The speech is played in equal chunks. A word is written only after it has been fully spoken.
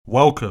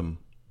Welcome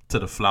to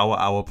the Flower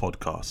Hour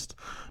podcast,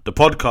 the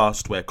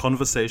podcast where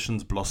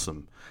conversations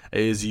blossom. It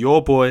is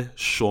your boy,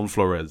 Sean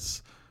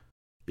Flores.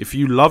 If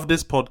you love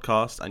this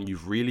podcast and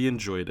you've really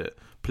enjoyed it,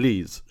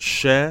 please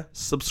share,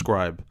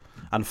 subscribe,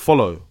 and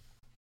follow,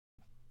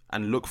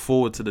 and look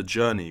forward to the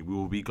journey we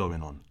will be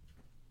going on.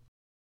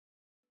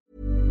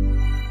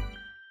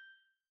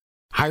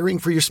 Hiring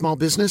for your small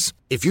business?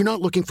 If you're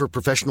not looking for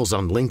professionals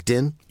on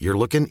LinkedIn, you're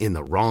looking in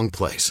the wrong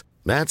place.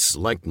 That's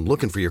like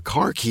looking for your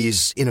car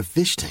keys in a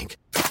fish tank.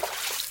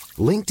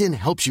 LinkedIn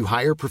helps you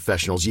hire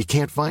professionals you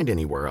can't find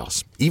anywhere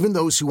else, even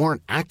those who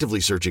aren't actively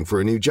searching for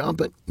a new job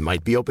but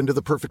might be open to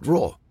the perfect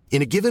role.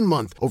 In a given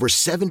month, over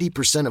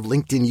 70% of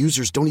LinkedIn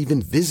users don't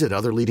even visit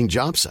other leading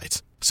job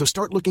sites. So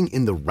start looking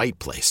in the right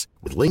place.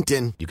 With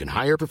LinkedIn, you can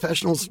hire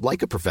professionals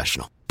like a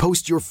professional.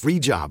 Post your free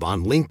job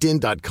on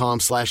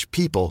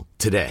linkedin.com/people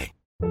today.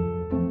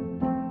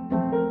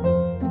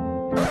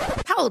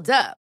 Hold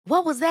up.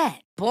 What was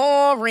that?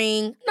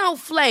 Boring. No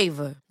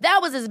flavor. That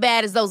was as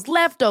bad as those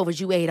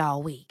leftovers you ate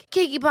all week.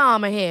 Keke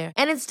Palmer here,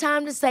 and it's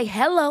time to say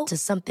hello to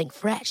something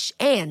fresh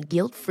and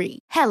guilt-free.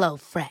 Hello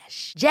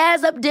Fresh.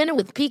 Jazz up dinner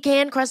with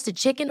pecan-crusted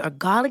chicken or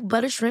garlic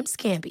butter shrimp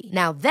scampi.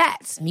 Now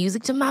that's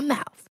music to my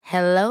mouth.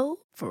 Hello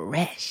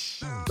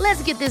Fresh.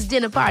 Let's get this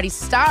dinner party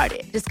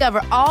started.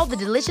 Discover all the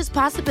delicious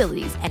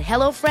possibilities at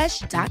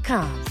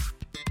hellofresh.com.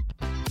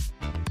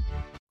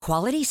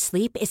 Quality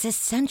sleep is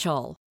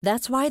essential.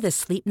 That's why the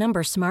Sleep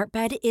Number Smart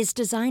Bed is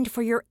designed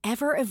for your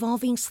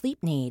ever-evolving sleep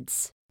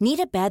needs. Need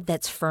a bed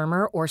that's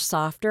firmer or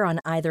softer on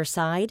either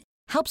side?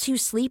 Helps you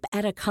sleep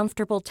at a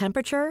comfortable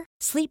temperature?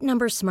 Sleep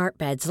Number Smart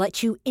Beds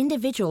let you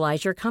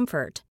individualize your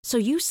comfort, so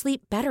you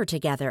sleep better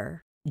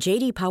together.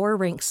 J.D. Power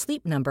ranks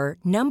Sleep Number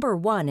number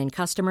one in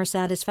customer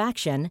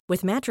satisfaction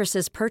with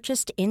mattresses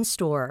purchased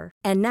in-store.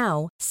 And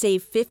now,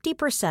 save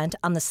 50%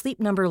 on the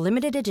Sleep Number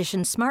Limited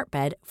Edition Smart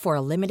Bed for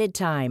a limited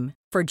time.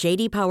 For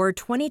J.D. Power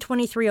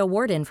 2023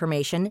 award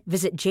information,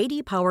 visit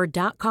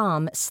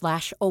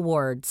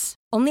jdpower.com/awards.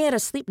 Only at a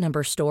Sleep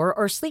Number store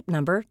or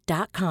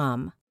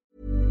sleepnumber.com.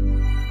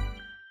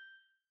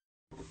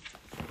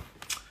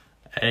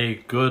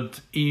 Hey,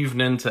 good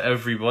evening to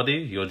everybody.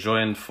 You're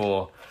joined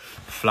for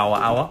Flower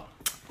Hour,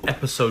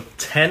 episode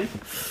 10.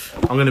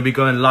 I'm going to be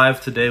going live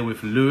today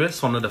with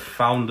Lewis, one of the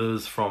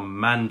founders from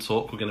Man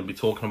Talk. We're going to be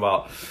talking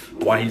about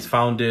why he's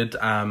founded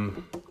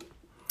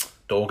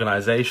the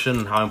organization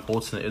and how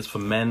important it is for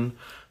men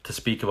to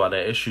speak about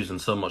their issues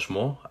and so much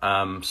more. So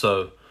I'm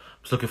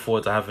just looking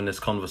forward to having this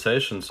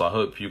conversation. So I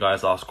hope you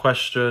guys ask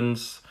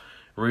questions,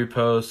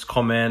 repost,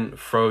 comment,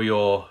 throw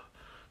your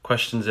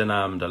questions in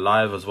the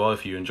live as well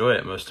if you enjoy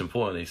it, most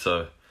importantly.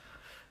 So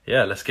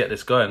yeah, let's get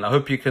this going. I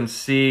hope you can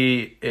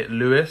see it,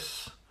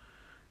 Lewis,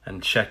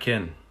 and check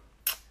in.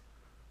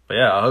 But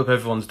yeah, I hope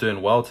everyone's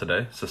doing well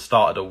today. It's the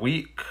start of the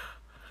week.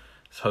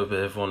 Let's hope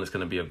that everyone is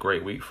going to be a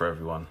great week for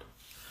everyone.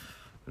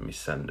 Let me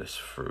send this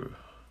through.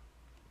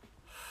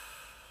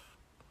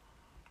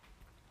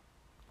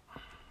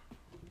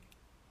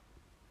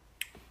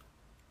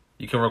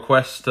 You can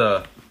request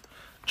to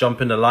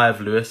jump in the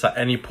live, Lewis, at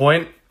any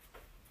point.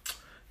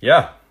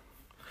 Yeah.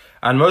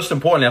 And most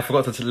importantly, I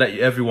forgot to let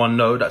everyone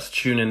know that's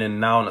tuning in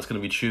now and that's going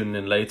to be tuning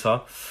in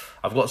later.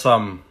 I've got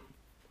some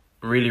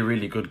really,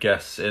 really good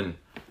guests in.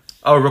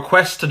 Oh,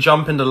 request to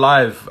jump in the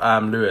live,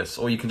 Lewis,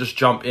 or you can just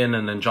jump in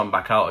and then jump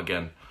back out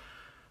again.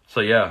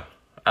 So yeah.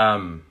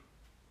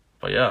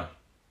 But yeah,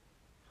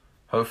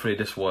 hopefully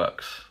this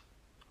works.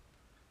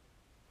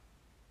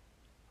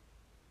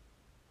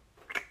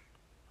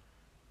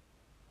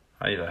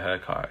 I need a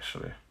haircut,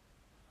 actually.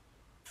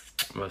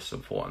 Most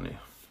importantly.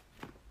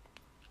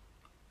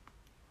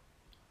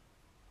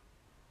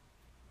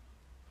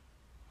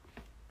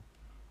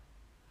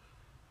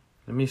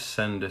 Let me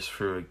send this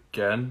through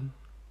again.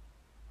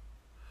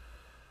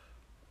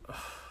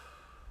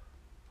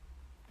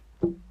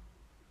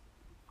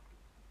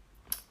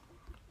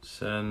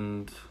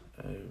 Send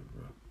a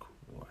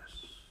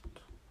request.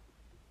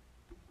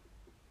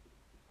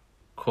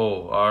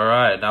 Cool. All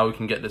right. Now we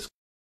can get this.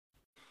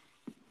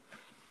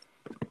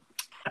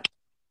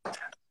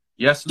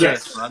 Yes,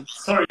 Yes, man.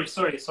 Sorry.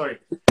 It's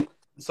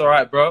all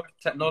right, bro.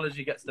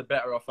 Technology gets the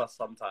better of us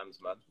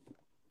sometimes, man.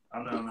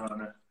 I know.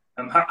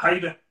 How you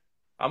doing?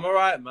 I'm all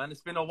right, man.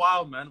 It's been a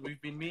while, man. We've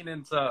been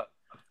meaning to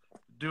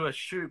do a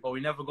shoot, but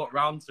we never got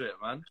round to it,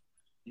 man.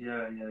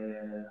 Yeah.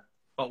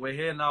 But we're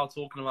here now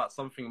talking about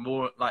something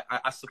more, like,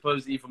 I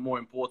suppose, even more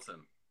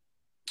important.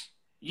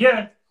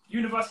 Yeah,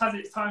 universe has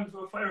its times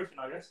for everything,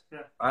 I guess.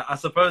 Yeah. I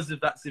suppose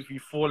if you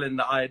fall in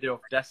the idea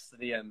of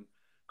destiny and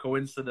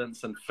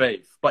coincidence and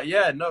faith. But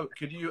yeah, no,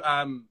 could you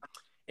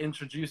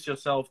introduce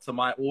yourself to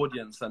my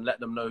audience and let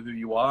them know who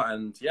you are?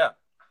 And yeah.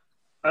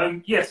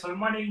 So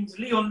my name's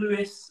Leon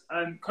Lewis,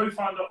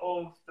 co-founder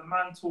of the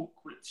Man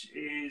Talk, which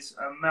is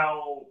a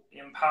male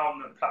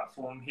empowerment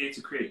platform here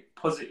to create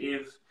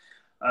positive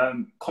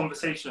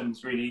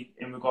conversations, really,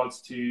 in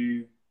regards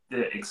to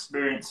the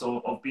experience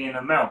of being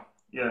a male.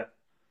 Yeah.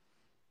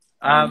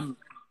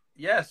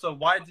 So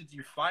why did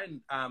you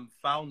found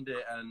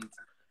it, and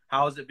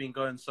how has it been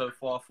going so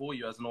far for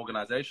you as an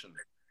organization?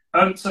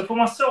 So for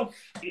myself,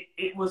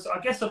 it was, I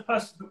guess, a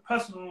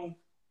personal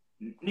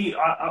need.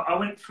 I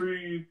went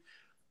through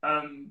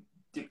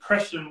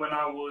depression when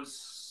I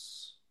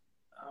was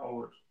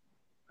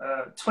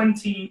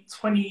 28,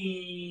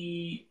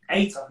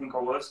 I think I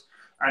was,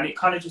 and it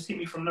kind of just hit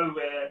me from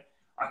nowhere.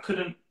 I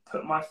couldn't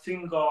put my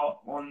finger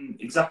on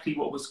exactly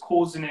what was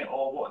causing it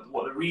or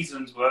what the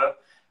reasons were.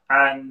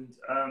 And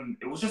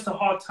it was just a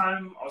hard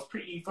time. I was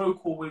pretty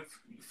vocal with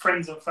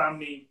friends and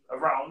family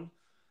around.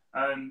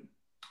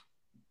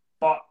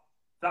 But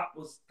that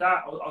was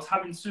that. I was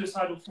having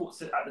suicidal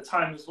thoughts at the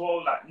time as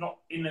well, like not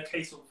in a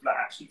case of like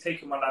actually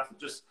taking my life. I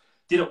just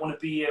didn't want to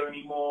be here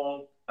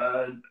anymore.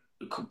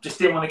 Just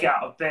didn't want to get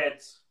out of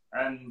bed.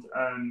 And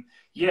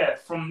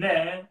from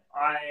there,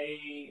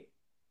 I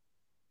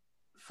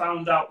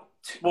found out,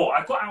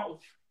 I got out of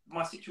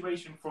my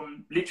situation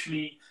from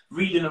literally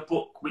reading a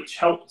book, which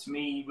helped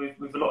me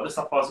with a lot of the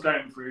stuff I was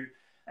going through.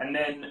 And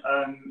then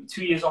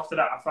 2 years after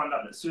that, I found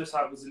out that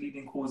suicide was the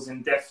leading cause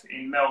in death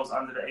in males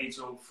under the age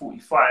of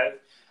 45.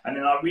 And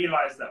then I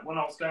realized that when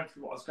I was going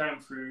through what I was going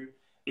through,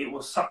 it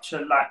was such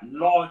a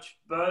large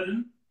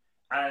burden.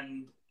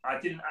 And I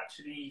didn't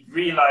actually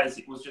realize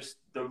it was just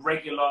the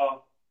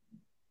regular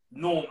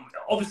norm.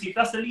 Obviously, if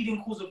that's the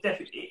leading cause of death,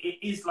 it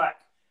is like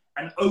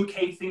an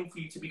okay thing for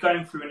you to be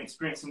going through and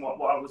experiencing what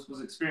I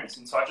was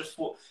experiencing. So I just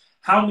thought,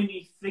 how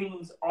many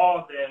things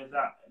are there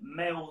that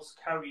males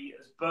carry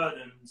as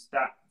burdens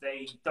that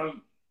they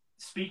don't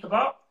speak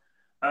about?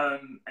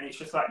 And it's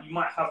just like, you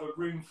might have a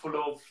room full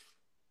of,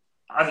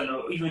 I don't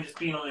know, even just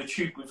being on a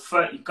tube with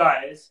 30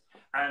 guys,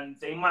 and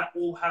they might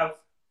all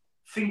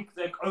think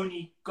they're the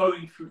only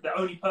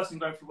person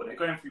going through what they're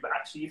going through. But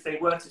actually, if they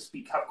were to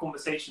speak, have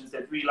conversations,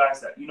 they'd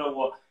realize that, you know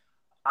what,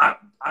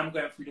 I'm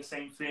going through the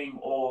same thing,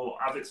 or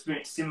I've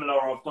experienced similar,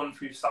 or I've gone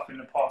through stuff in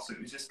the past. So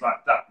it was just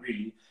like that,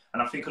 really.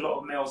 And I think a lot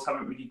of males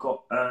haven't really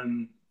got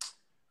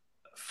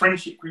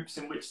friendship groups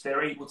in which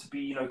they're able to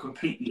be,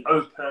 completely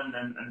open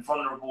and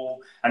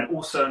vulnerable. And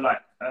also,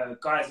 like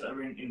guys that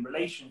are in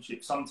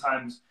relationships,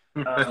 sometimes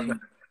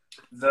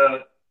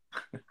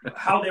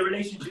how their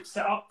relationship's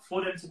set up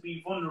for them to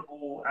be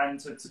vulnerable and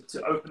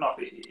to open up,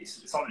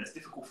 it's something that's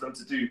difficult for them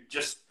to do.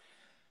 Just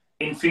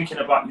in thinking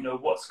about,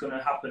 what's going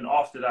to happen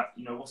after that,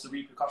 what's the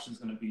repercussions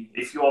going to be?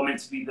 If you're meant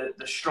to be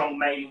the strong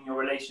male in your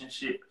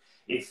relationship,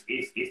 if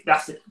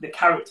that's the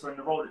character and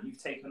the role that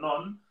you've taken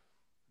on,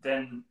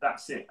 then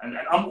that's it. And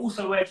I'm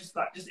also aware, just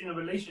in a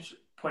relationship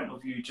point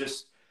of view,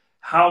 just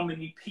how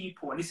many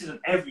people, and this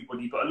isn't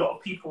everybody, but a lot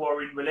of people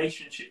are in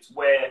relationships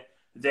where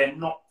they're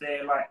not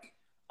their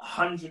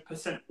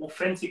 100%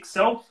 authentic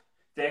self.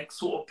 They're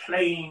sort of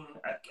playing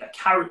a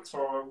character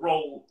or a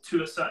role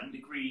to a certain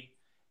degree,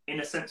 in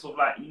a sense of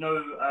I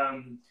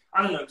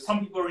don't know,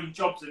 some people are in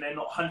jobs and they're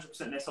not 100%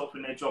 themselves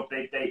in their job.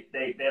 They're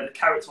the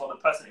character or the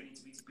person they need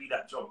to be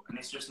that job, and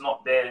it's just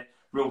not their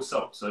real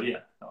self. So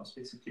yeah, that was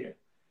basically it.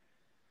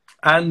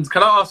 And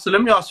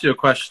let me ask you a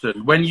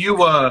question. When you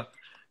were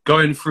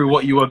going through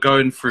what you were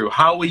going through,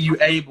 how were you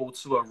able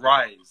to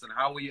arise, and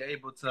how were you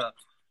able to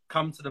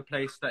come to the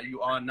place that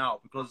you are now?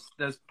 Because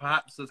there's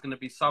going to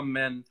be some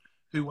men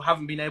who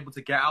haven't been able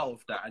to get out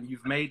of that, and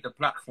you've made the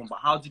platform, but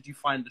how did you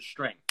find the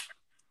strength?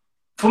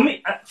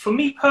 For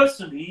me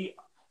personally,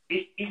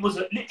 it was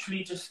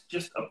literally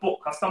just a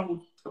book. I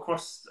stumbled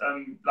across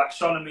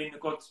Charlemagne the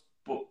God's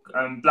book,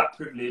 Black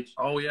Privilege.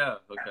 Oh yeah,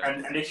 okay.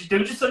 And there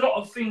were just a lot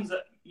of things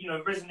that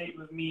resonated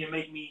with me and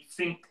made me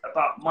think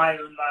about my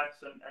own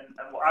life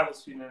and what I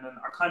was feeling. And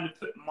I kind of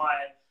put my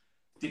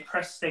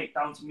depressed state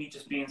down to me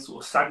just being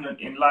sort of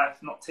stagnant in life,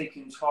 not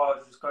taking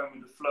charge, just going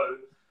with the flow.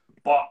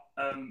 But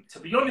to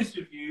be honest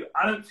with you,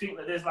 I don't think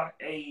that there's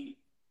a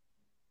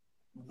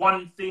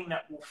one thing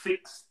that will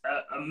fix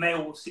a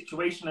male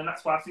situation, and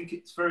that's why I think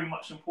it's very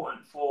much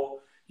important for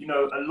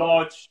a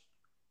large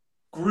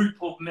group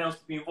of males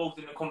to be involved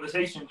in the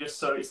conversation, just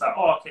so it's like,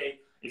 oh, okay,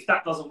 if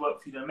that doesn't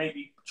work for you, then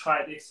maybe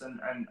try this. And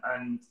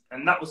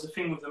that was the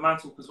thing with the Man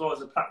Talk as well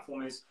as a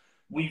platform, is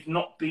we've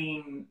not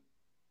been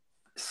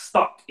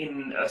stuck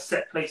in a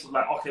set place of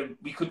okay,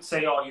 we could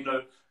say,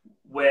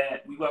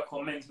 where we work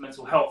on men's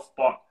mental health,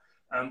 but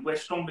we're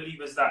strong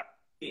believers that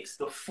it's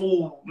the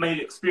full male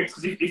experience.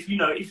 Because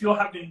if you're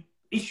having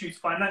issues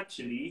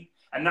financially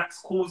and that's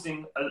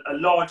causing a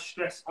large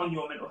stress on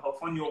your mental health,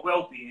 on your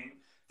well-being,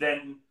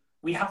 then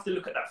we have to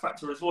look at that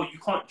factor as well. You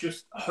can't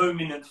just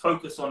home in and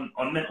focus on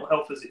mental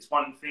health as it's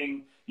one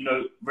thing.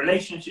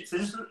 Relationships,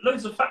 there's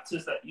loads of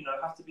factors that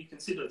have to be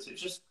considered. So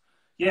it's just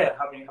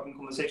having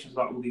conversations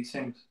about all these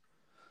things.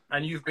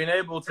 And you've been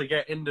able to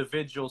get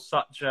individuals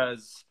such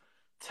as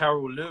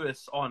Terrell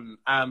Lewis on.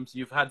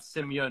 You've had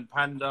Simeon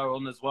Panda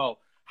on as well.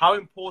 How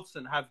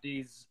important have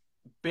these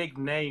big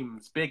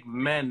names, big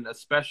men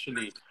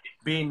especially,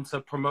 been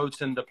to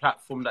promoting the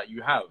platform that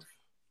you have?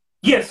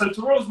 Yeah, so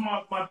Terrell's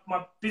my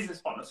business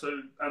partner.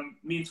 So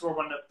me and Terrell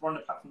run the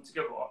platform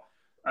together.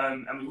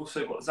 And we've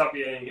also got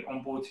Xavier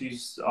on board,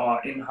 who's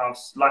our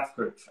in-house life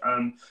coach.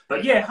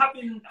 But yeah,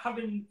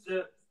 having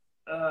the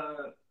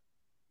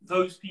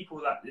those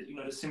people that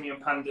the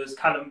Simeon Pandas,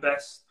 Callum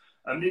Best,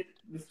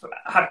 we've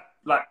had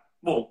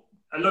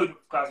a load of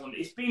guys on.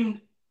 It's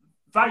been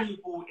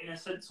valuable in a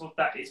sense of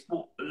that it's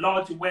brought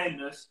large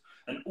awareness,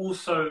 and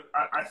also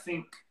I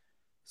think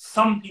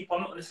some people,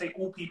 I'm not going to say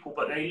all people,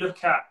 but they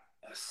look at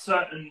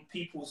certain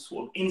people's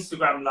sort of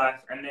Instagram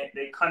life and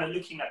they're kind of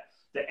looking at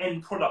the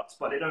end product,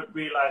 but they don't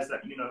realize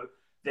that, you know,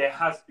 there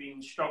has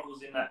been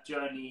struggles in that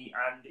journey,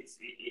 and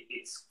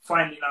it's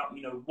finding out,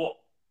 you know,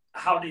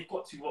 how they've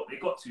got to what they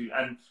got to,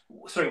 and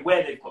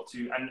where they've got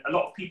to. And a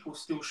lot of people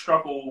still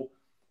struggle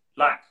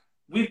like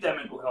with their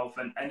mental health,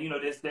 and you know,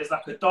 there's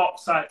like a dark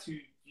side to,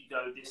 you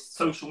know, this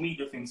social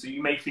media thing. So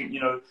you may think, you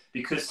know,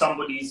 because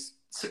somebody's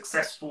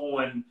successful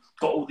and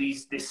got all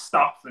this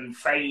stuff and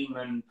fame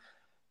and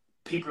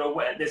people are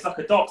aware, there's like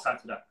a dark side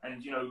to that.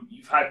 And you know,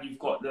 you've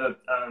got the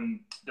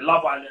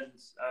Love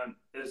Islands,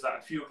 there's like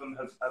a few of them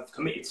have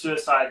committed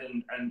suicide,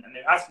 and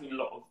there has been a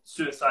lot of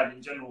suicide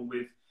in general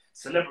with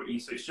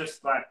celebrities. So it's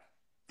just like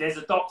there's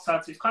a dark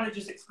side, so it's kind of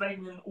just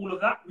explaining all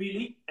of that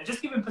really and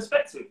just giving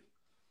perspective.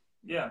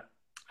 Yeah.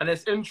 And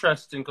it's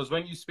interesting because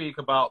when you speak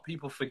about,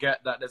 people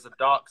forget that there's a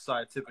dark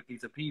side typically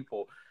to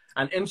people.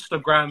 And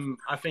Instagram,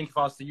 I think if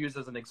I was to use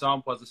as an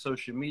example as a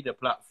social media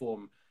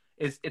platform,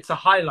 it's a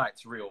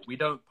highlights reel. We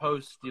don't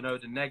post, you know,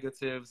 the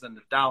negatives and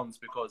the downs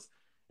because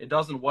it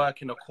doesn't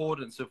work in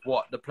accordance with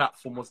what the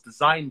platform was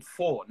designed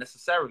for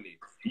necessarily.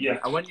 Yeah.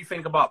 And when you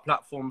think about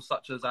platforms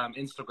such as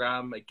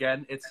Instagram,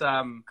 again, it's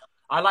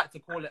I like to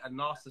call it a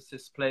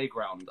narcissist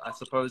playground, I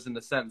suppose, in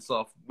the sense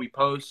of we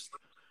post,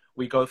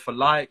 we go for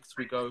likes,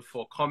 we go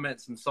for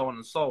comments, and so on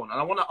and so on. And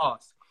I want to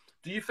ask,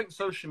 do you think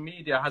social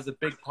media has a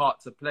big part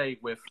to play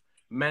with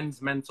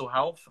men's mental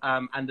health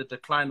and the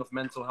decline of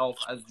mental health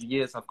as the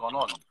years have gone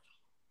on?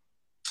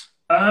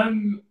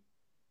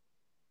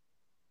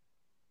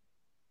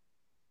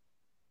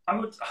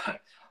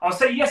 I'll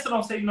say yes and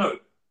I'll say no.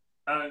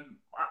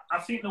 I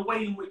think the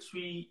way in which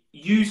we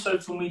use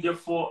social media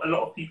for a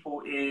lot of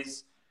people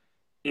is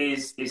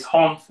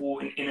harmful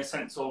in a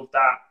sense of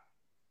that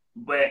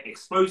we're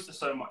exposed to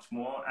so much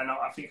more. And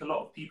I think a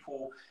lot of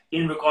people,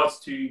 in regards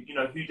to, you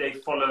know, who they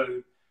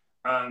follow,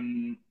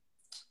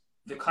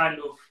 the kind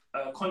of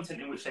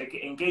content in which they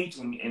get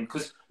engaging in,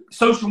 because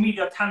social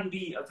media can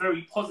be a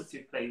very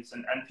positive place,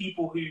 and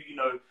people who, you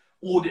know,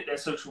 audit their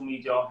social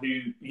media,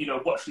 who, you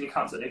know, watch the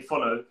accounts that they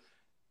follow,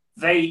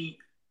 they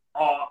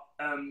are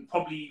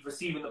probably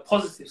receiving the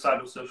positive side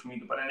of social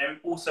media, but then there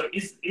also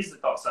is the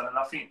dark side. And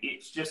I think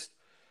it's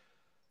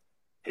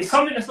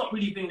something that's not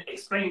really been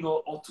explained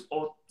or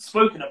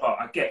spoken about,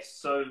 I guess.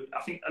 So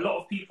I think a lot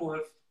of people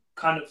have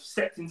kind of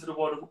stepped into the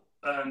world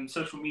of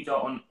social media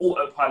on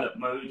autopilot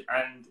mode,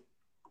 and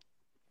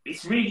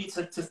it's really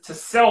to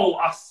sell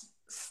us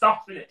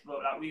stuff in it.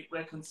 Like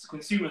we're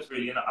consumers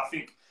really, and I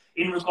think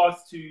in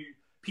regards to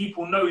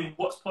people knowing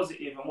what's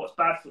positive and what's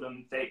bad for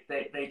them,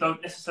 they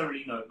don't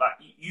necessarily know. Like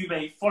you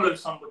may follow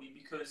somebody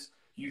because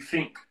you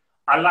think,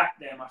 I like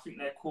them, I think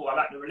they're cool, I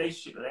like the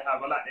relationship that they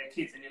have, I like their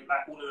kids, and you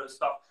like all of those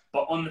stuff.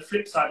 But on the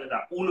flip side of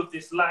that, all of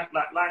this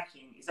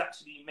liking is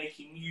actually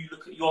making you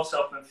look at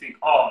yourself and think,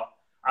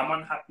 I'm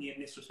unhappy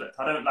in this respect,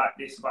 I don't like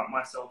this about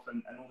myself,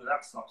 and all of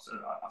that stuff. So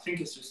I think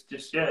it's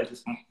just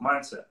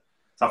mindset.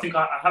 So I think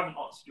I haven't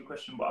answered your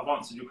question, but I've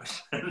answered your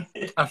question.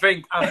 I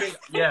think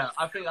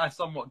I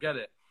somewhat get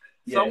it.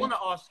 So yeah. I want to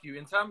ask you,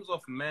 in terms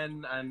of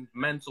men and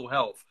mental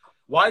health,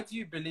 why do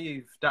you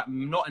believe that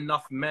not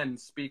enough men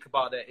speak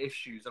about their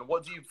issues? And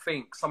what do you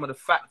think some of the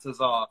factors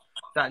are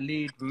that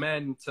lead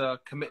men to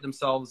commit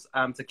themselves,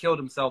 to kill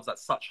themselves at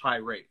such high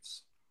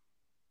rates?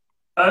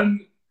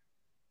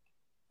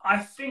 I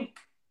think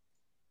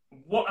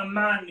what a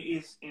man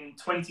is in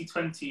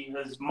 2020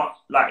 has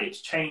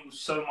it's changed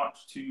so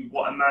much to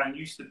what a man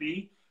used to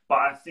be. But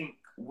I think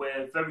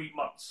we're very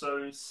much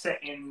so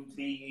set in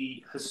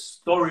the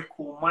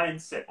historical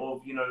mindset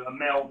of, you know, a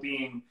male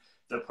being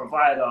the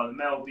provider, the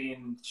male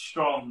being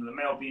strong, the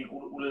male being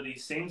all of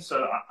these things.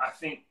 So I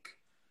think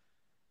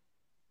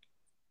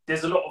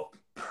there's a lot of,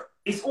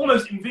 it's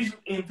almost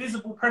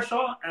invisible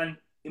pressure and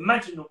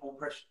imaginary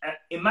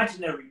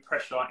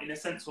pressure, in a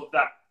sense of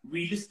that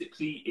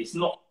realistically it's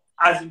not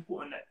as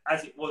important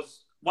as it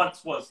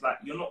once was. Like,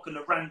 you're not going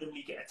to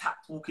randomly get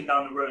attacked walking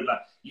down the road.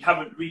 Like, you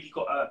haven't really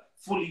got to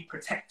fully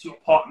protect your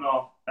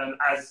partner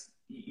as,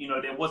 you know,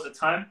 there was a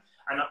time.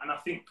 And I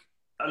think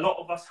a lot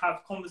of us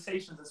have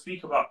conversations and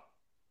speak about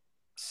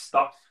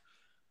stuff,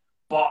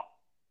 but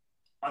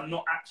I'm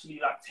not actually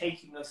like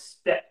taking a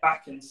step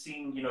back and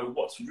seeing, you know,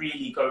 what's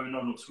really going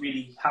on, what's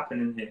really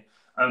happening here.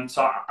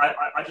 So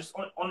I just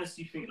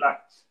honestly think like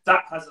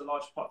that has a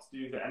large part to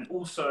do with it. And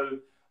also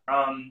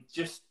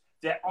just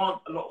there aren't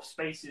a lot of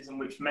spaces in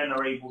which men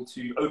are able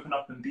to open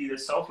up and be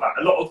themselves. Like,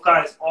 a lot of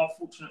guys are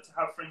fortunate to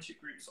have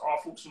friendship groups, are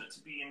fortunate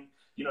to be in,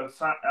 you know,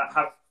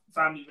 have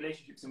family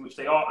relationships in which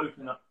they are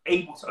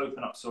able to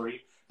open up.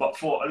 But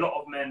for a lot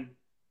of men,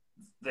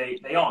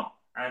 they aren't.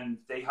 And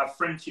they have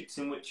friendships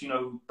in which, you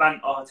know,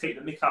 banter, take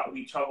the mick out of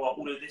each other,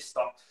 all of this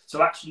stuff.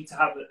 So actually to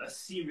have a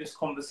serious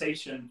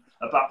conversation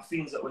about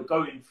things that we're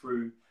going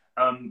through,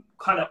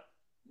 kind of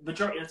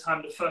majority of the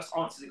time, the first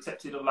answer is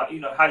accepted of like, you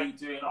know, how are you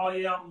doing? Oh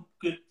yeah, I'm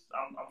good.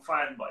 I'm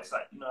fine. But it's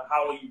like, you know,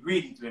 how are you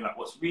really doing? Like,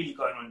 what's really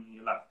going on in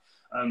your life?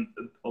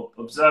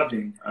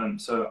 Observing.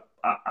 So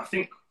I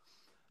think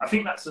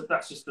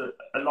that's just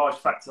a large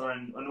factor,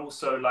 and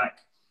also like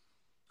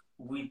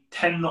we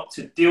tend not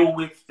to deal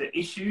with the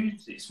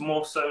issues. It's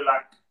more so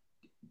like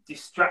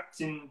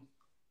distracting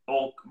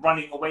or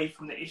running away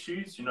from the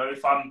issues. You know,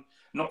 if I'm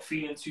not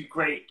feeling too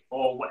great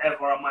or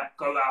whatever, I might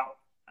go out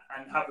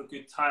and have a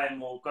good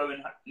time, or go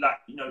and like,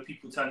 you know,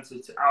 people turn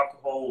to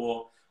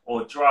alcohol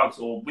or drugs,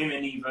 or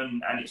women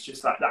even, and it's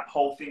just like that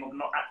whole thing of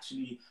not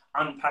actually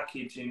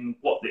unpackaging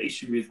what the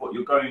issue is, what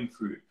you're going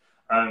through,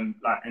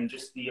 like, and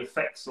just the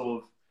effects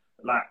of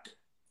like,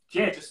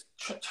 yeah, just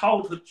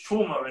childhood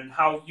trauma and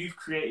how you've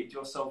created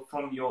yourself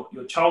from your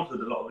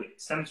childhood. A lot of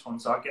it stems from.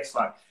 So I guess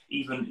like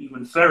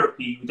even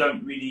therapy, we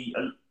don't really,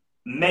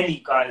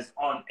 many guys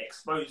aren't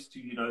exposed to,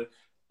 you know,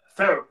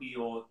 therapy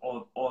or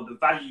the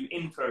value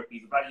in therapy,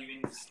 the value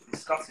in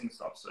discussing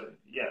stuff. So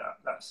yeah,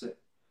 that's it.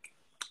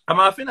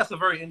 I think that's a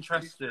very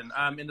interesting,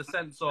 in the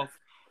sense of,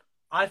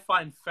 I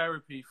find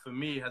therapy for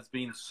me has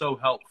been so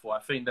helpful. I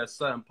think there's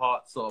certain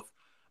parts of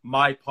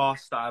my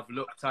past that I've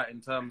looked at in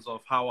terms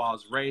of how I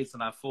was raised,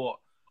 and I thought,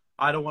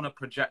 I don't want to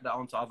project that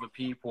onto other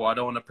people. I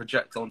don't want to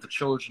project it onto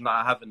children that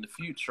I have in the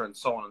future, and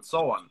so on and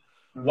so on.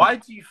 Mm-hmm. Why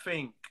do you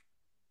think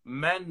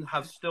men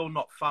have still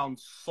not found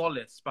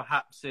solace,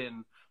 perhaps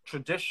in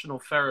traditional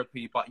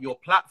therapy, but your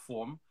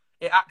platform,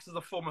 it acts as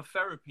a form of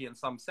therapy in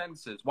some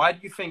senses? Why do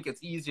you think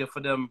it's easier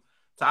for them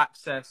to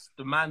access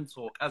the Man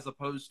Talk as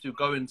opposed to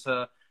going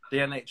to the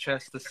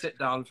NHS to sit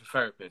down with a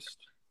therapist?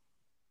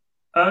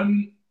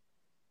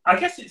 I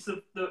guess it's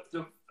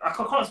I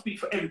can't speak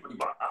for everybody,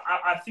 but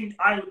I think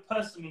I would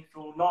personally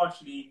feel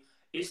largely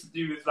it's to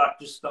do with like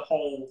just the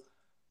whole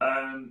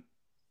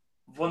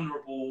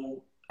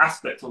vulnerable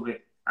aspect of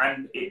it,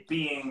 and it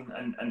being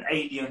an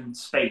alien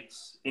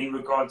space in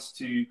regards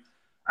to,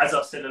 as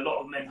I've said, a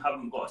lot of men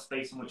haven't got a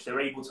space in which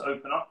they're able to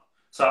open up.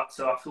 So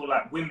I feel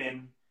like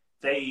women,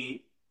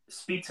 they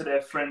speak to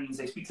their friends,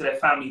 they speak to their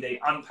family, they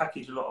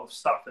unpackage a lot of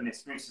stuff and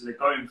experiences they're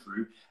going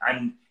through,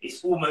 and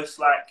it's almost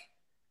like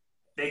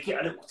they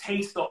get a little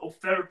taste of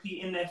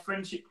therapy in their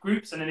friendship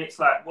groups, and then it's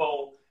like,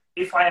 well,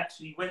 if I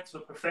actually went to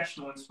a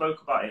professional and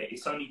spoke about it,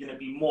 it's only going to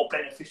be more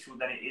beneficial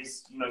than it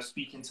is, you know,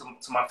 speaking to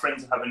my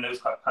friends and having those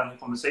kind of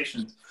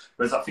conversations.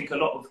 Whereas I think a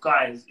lot of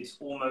guys, it's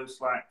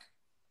almost like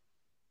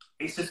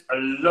it's just a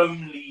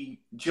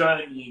lonely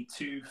journey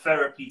to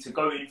therapy, to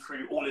going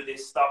through all of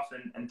this stuff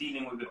and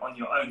dealing with it on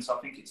your own. So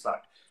I think it's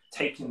like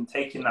taking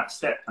that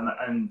step,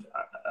 and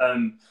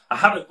I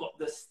haven't got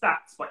the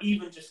stats, but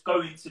even just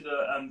going to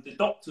the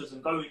doctors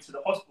and going to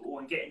the hospital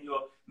and getting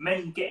your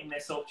men getting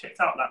themselves checked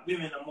out, like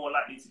women are more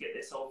likely to get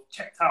themselves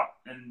checked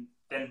out than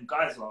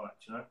guys are, like,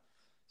 you know.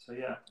 So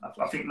yeah,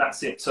 I think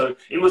that's it. So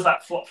it was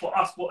like for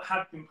us, what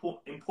had been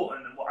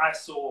important, and what I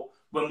saw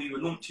when we were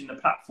launching the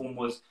platform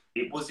was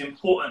it was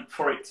important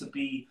for it to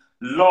be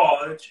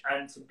large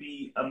and to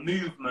be a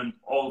movement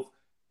of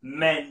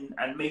men,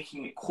 and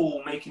making it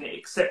cool, making it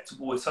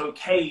acceptable. It's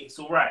okay, it's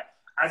all right,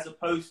 as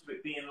opposed to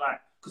it being like,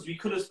 because we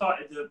could have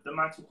started the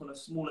Man Talk on a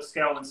smaller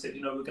scale and said,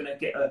 you know, we're going to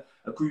get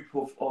a group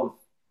of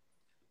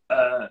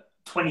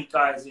 20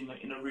 guys in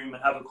a room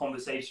and have a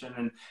conversation.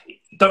 And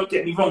don't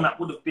get me wrong, that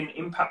would have been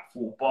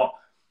impactful, but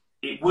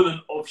it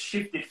wouldn't have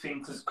shifted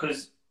things,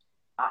 because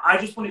I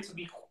just want it to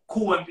be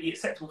cool and be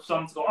acceptable for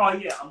someone to go, oh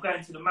yeah, I'm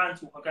going to the Man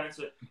Talk, I'm going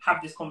to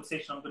have this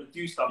conversation, I'm going to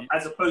do stuff,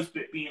 as opposed to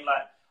it being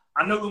like,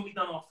 I know when we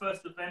done our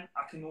first event,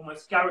 I can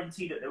almost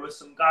guarantee that there were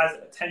some guys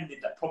that attended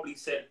that probably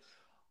said,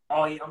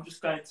 oh yeah, I'm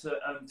just going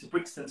to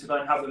Brixton to go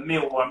and have a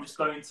meal, or I'm just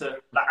going to,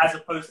 like, as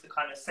opposed to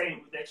kind of saying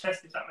it with their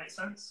chest, if that makes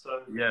sense.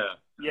 So yeah,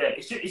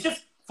 it's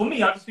just for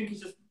me, I just think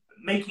it's just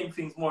making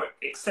things more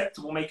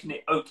acceptable, making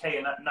it okay,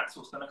 and that's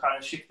what's going to kind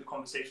of shift the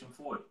conversation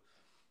forward.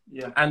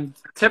 Yeah. And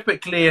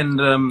typically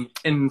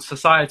in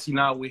society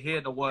now, we hear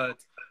the word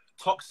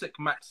toxic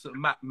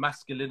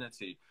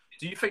masculinity.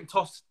 Do you think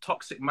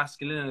toxic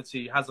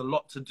masculinity has a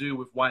lot to do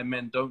with why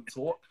men don't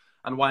talk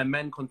and why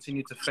men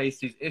continue to face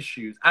these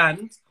issues?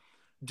 And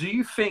do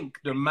you think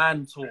the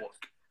Man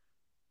Talk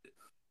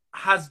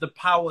has the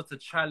power to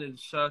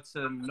challenge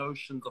certain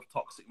notions of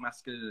toxic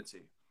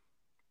masculinity?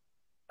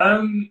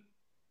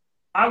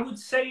 I would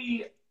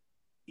say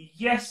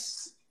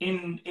yes,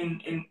 in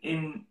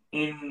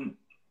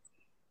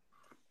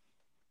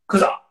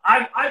because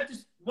I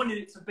just wanted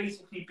it to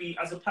basically be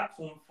as a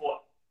platform for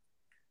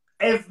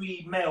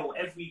every male,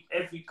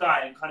 every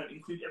guy, and kind of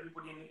include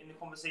everybody in the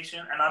conversation.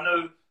 And I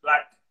know,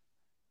 like,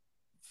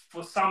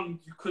 for some,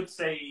 you could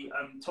say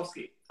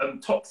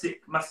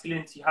toxic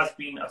masculinity has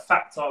been a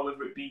factor,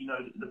 whether it be, you know,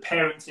 the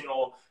parenting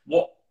or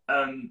what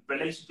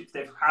relationships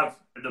they have,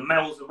 the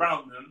males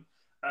around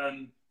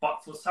them.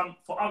 But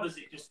for others,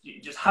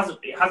 it just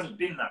hasn't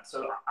been that.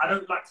 So I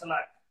don't like to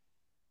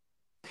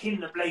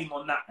pin the blame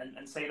on that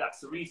and say that's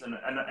the reason.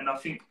 And I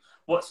think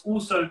what's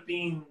also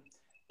been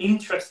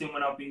interesting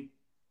when I've been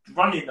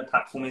running the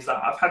platform is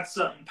that I've had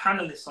certain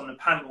panelists on the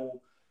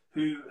panel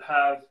who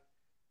have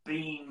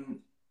been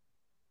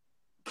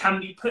can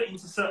be put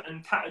into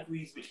certain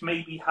categories which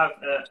maybe have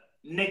a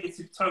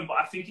negative tone, but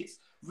I think it's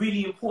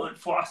really important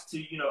for us to,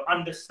 you know,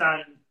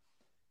 understand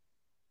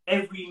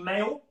every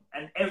male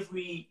and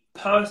every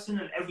person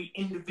and every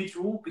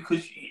individual,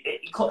 because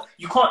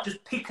you can't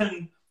just pick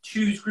and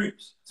choose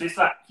groups. So it's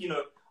like, you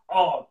know,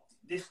 oh,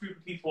 this group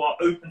of people are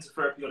open to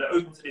therapy or they're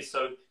open to this,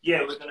 so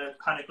yeah, we're going to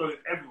kind of go with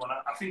everyone.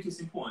 I think it's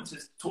important to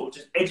sort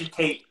of just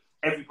educate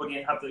everybody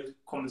and have those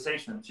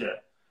conversations, yeah.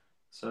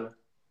 So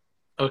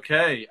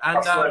okay,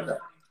 and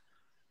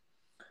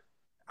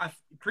I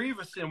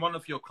previously in one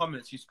of your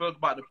comments, you spoke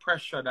about the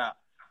pressure that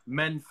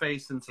men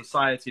face in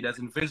society. There's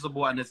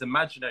invisible and there's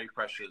imaginary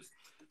pressures.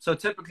 So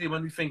typically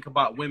when we think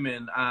about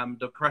women,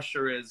 the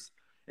pressure is,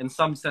 in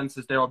some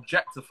senses, they're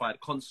objectified,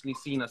 constantly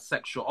seen as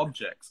sexual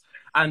objects.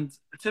 And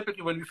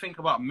typically when we think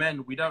about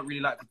men, we don't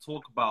really like to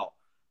talk about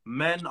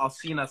men are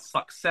seen as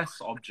success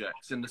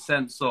objects, in the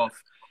sense of,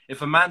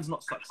 if a man's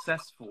not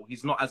successful,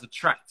 he's not as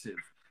attractive.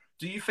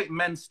 Do you think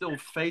men still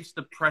face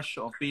the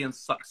pressure of being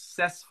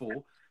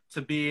successful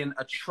to being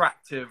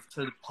attractive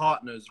to the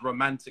partners,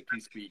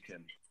 romantically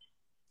speaking?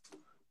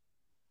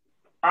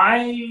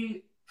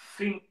 I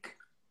think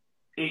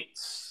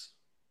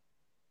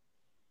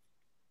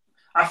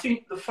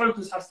the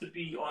focus has to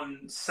be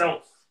on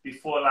self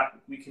before like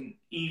we can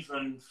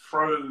even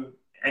throw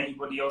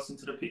anybody else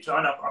into the picture.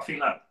 And I think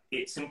like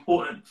it's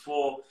important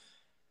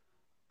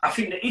I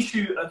think the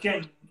issue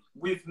again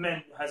with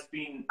men has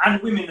been,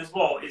 and women as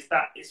well, is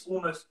that it's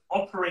almost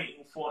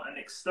operating for an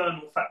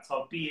external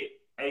factor, be it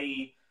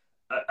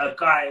a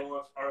guy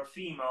or a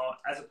female,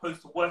 as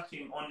opposed to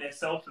working on their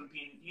self and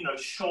being, you know,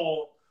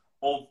 sure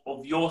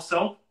of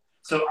yourself.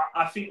 So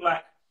I think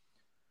like,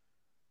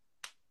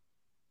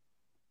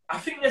 I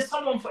think there's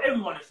someone for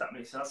everyone, if that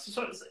makes sense.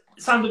 So it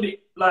sounds a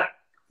bit like,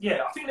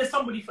 yeah, I think there's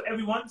somebody for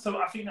everyone.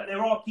 So I think that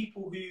there are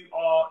people who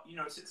are, you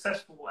know,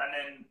 successful, and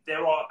then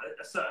there are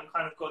a certain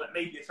kind of girl that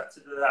may be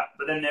attracted to that.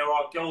 But then there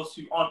are girls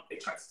who aren't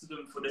attracted to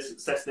them for their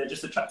success. They're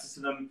just attracted to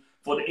them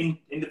for the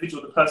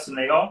individual, the person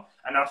they are.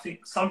 And I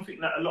think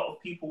something that a lot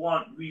of people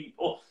aren't really,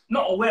 or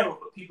not aware of,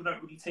 but people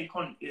don't really take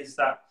on, is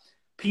that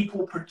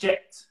people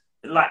project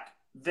like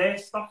their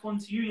stuff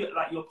onto you.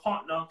 Like your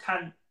partner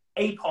can,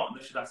 a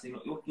partner, should I say,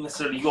 not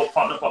necessarily your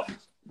partner, but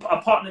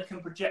a partner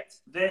can project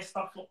their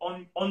stuff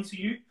onto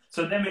you.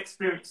 So them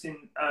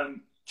experiencing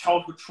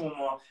childhood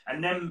trauma,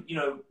 and them, you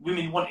know,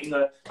 women wanting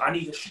I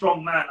need a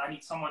strong man, I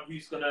need someone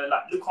who's gonna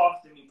like look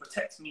after me,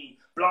 protect me,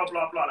 blah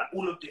blah blah, like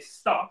all of this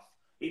stuff.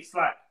 It's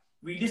like,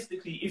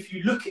 realistically, if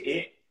you look at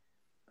it,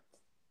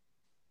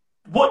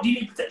 what do you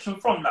need protection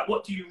from? Like,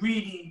 what do you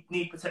really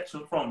need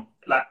protection from?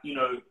 Like, you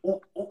know,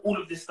 all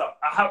of this stuff.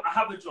 I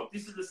have a job.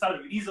 This is the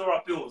salary. These are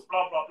our bills.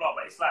 Blah blah blah.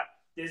 But it's like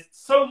there's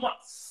so much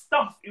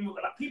stuff in,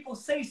 like, people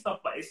say stuff,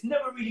 but it's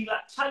never really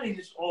like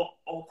challenged or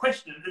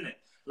questioned, isn't it?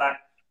 Like,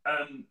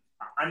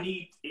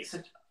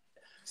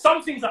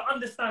 some things I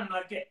understand and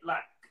I get,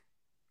 like,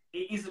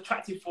 it is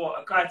attractive for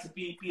a guy to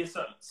be a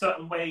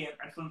certain way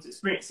and for them to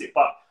experience it.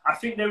 But I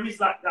think there is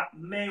like that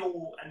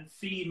male and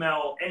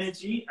female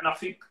energy. And I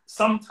think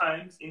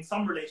sometimes in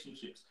some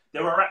relationships,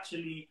 there are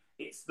actually,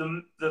 it's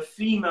the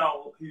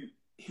female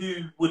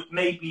who would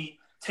maybe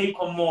take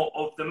on more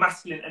of the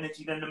masculine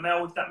energy than the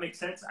male, if that makes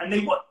sense. And they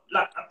want,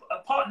 like, a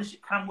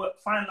partnership can work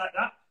fine like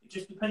that. It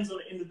just depends on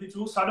the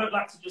individual. So I don't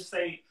like to just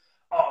say,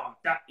 oh,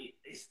 that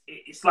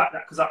it's like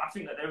that, because I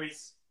think that there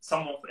is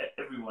someone for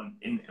everyone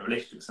in a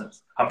relationship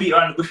sense. I'll beat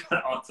around the bush for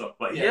that answer,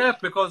 but yeah. Yeah,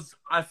 because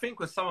I think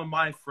with some of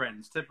my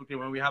friends, typically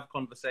when we have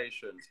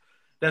conversations,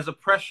 there's a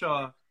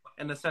pressure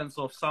in the sense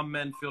of some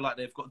men feel like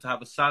they've got to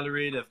have a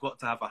salary, they've got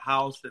to have a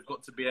house, they've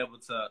got to be able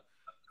to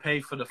pay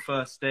for the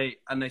first date.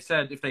 And they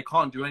said if they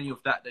can't do any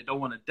of that, they don't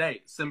want to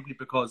date, simply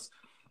because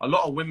a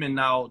lot of women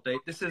now,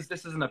 this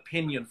is an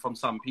opinion from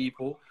some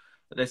people,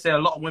 but they say a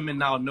lot of women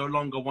now no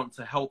longer want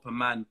to help a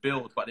man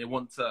build, but they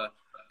want to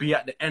be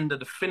at the end of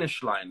the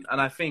finish line.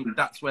 And I think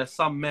that's where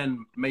some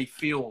men may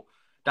feel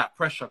that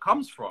pressure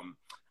comes from.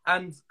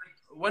 And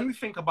when we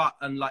think about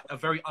like a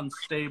very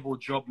unstable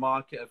job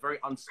market, a very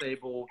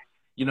unstable,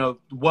 you know,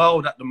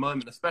 world at the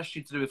moment,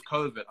 especially to do with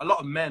COVID, a lot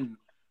of men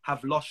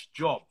have lost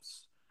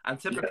jobs. And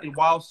typically,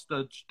 whilst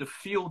the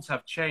fields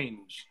have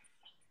changed,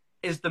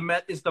 is the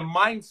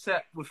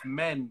mindset with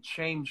men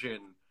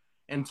changing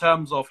in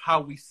terms of how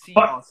we see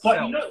ourselves?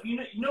 But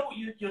you know what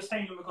you're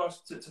saying in regards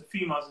to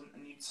females and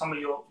some of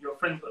your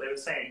friends, what they were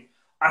saying.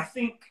 I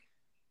think,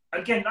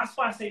 again, that's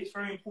why I say it's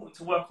very important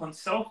to work on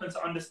self and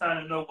to understand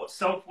and know what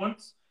self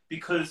wants.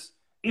 Because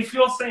if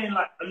you're saying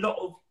like a lot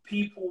of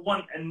people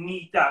want and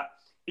need that,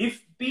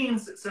 if being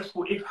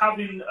successful, if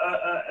having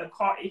a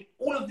car, if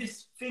all of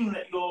this thing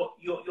that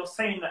you're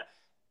saying that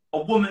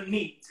a woman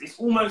needs, it's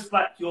almost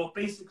like you're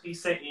basically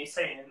saying,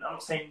 and I'm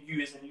not saying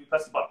you as a new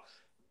person,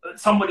 but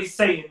somebody's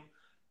saying,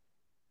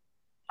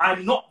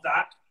 I'm not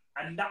that,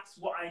 and that's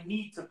what I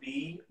need to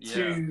be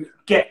to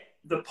get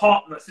the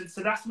partner.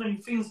 So that's when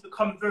things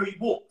become very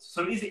warped.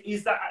 So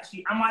is that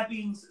actually, am I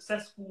being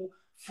successful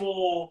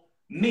for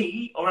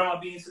me, or am I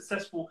being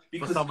successful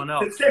because for someone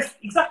else?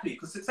 Exactly,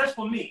 because success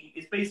for me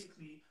is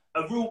basically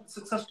a real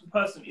successful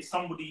person is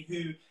somebody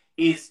who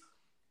is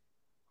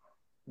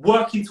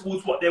working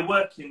towards what they're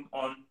working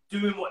on,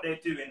 doing what they're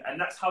doing, and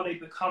that's how they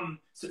become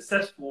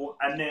successful.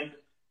 And then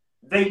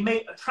they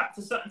may attract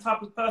a certain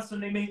type of person,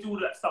 they may do all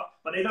that stuff,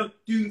 but they don't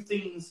do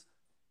things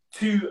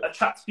to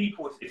attract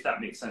people, if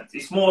that makes sense.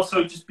 It's more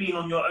so just being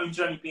on your own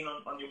journey, being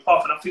on your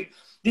path. And I think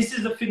this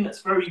is the thing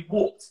that's very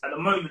warped at the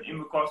moment in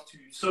regards to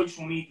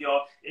social media,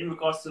 in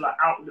regards to like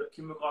outlook,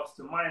 in regards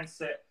to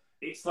mindset.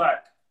 It's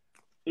like,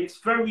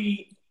 it's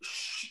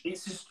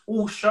just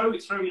all show,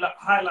 it's very like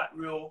highlight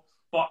reel,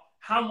 but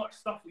how much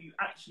stuff are you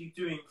actually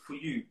doing for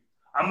you?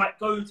 I might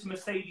go to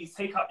Mercedes,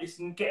 take out this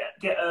and get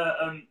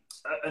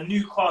a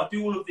new car,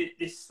 do all of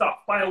this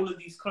stuff, buy all of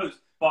these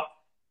clothes, but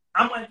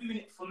am I doing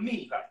it for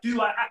me? Like,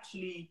 do I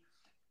actually,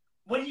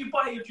 when you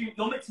buy your dream,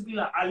 you're meant to be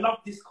like, I love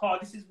this car.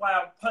 This is why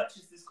I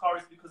purchased this car,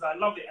 is because I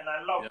love it and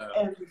I love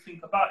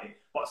everything about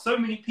it. But so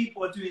many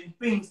people are doing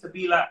things to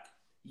be like,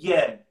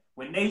 yeah,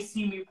 when they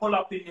see me pull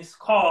up in this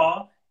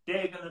car,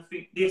 they're going to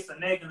think this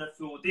and they're going to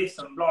feel this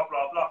and blah,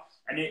 blah, blah.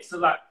 And it's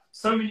like,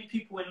 so many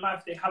people in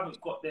life, they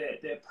haven't got their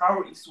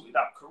priorities sorted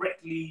out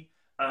correctly.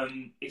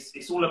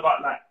 It's all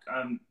about like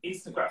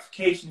instant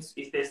gratification.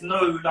 There's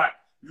no like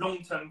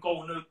long-term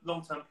goal, no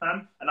long-term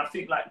plan. And I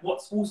think like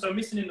what's also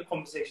missing in the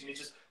conversation is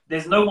just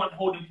there's no one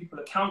holding people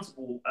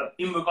accountable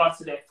in regards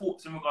to their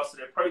thoughts, in regards to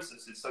their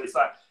processes. So it's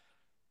like,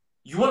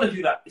 you want to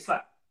do that. It's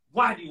like,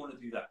 why do you want to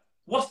do that?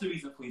 What's the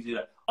reason for you to do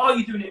that? Are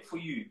you doing it for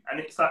you? And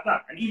it's like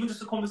that. And even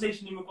just a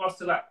conversation in regards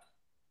to like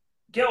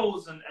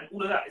girls and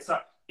all of that. It's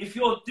like, if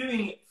you're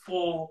doing it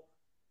for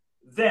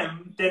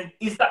them, then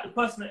is that the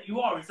person that you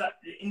are? Is that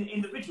the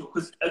individual?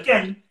 Because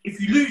again,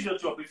 if you lose your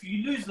job, if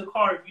you lose the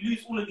car, if you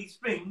lose all of these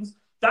things,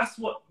 that's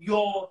what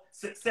your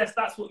success,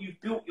 that's what you've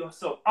built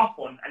yourself up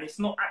on. And it's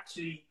not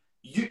actually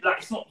you, like,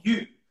 it's not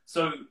you.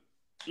 So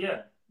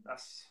yeah,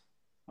 that's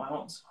my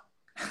answer.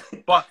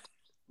 But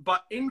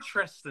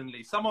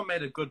interestingly, someone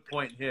made a good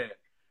point here.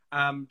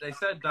 They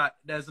said that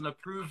there's an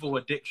approval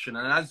addiction.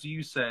 And as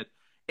you said,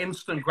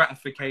 instant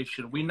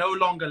gratification. We no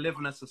longer live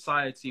in a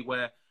society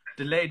where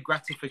delayed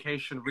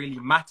gratification really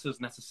matters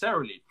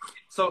necessarily.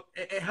 So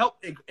it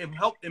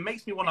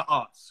makes me want to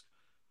ask.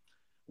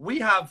 We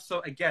have,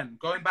 so again,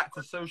 going back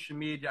to social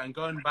media and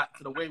going back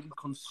to the way we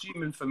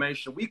consume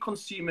information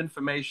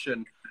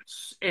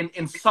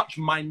in such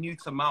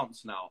minute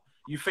amounts now.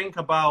 You think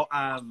about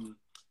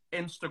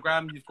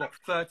Instagram, you've got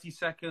 30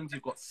 seconds,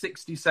 you've got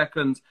 60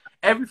 seconds.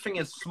 Everything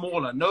is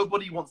smaller.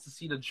 Nobody wants to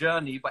see the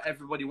journey, but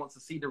everybody wants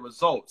to see the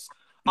results.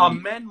 Are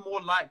men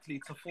more likely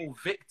to fall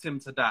victim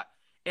to that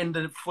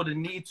for the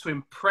need to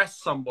impress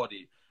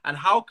somebody? And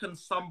how can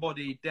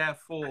somebody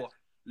therefore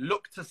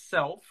look to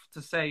self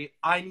to say,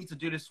 I need to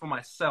do this for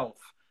myself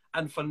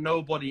and for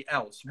nobody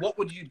else? What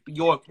would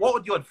your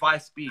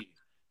advice be?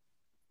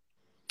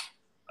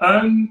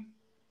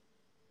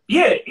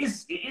 Yeah,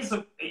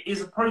 it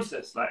is a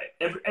process. Like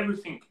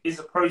everything is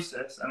a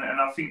process, and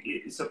I think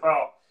it's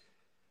about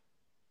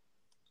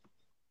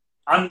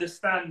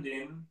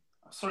understanding.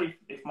 Sorry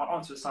if my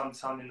answer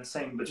sounding the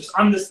same, but just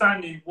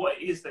understanding what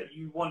it is that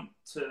you want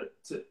to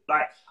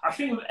like. I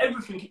think with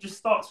everything, it just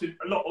starts with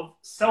a lot of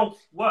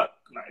self-work.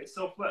 Like it's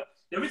self-work.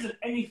 There isn't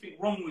anything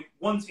wrong with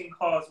wanting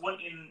cars,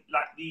 wanting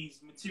like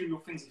these material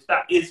things, if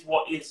that is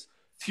what is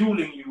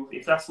fueling you,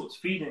 if that's what's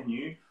feeding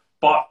you.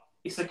 But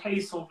it's a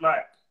case of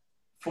like,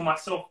 for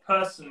myself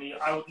personally,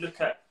 I would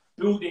look at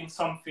building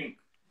something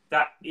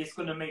that is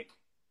going to make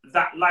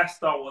that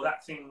lifestyle or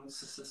that thing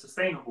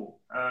sustainable.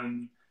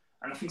 And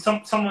I think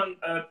someone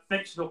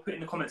mentioned or put in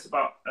the comments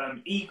about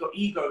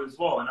ego as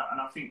well. And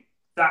I think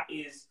that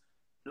is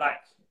like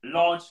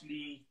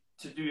largely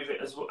to do with it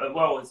as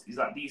well is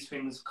that these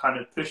things kind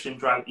of push and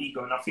drive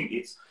ego. And I think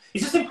it's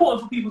just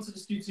important for people to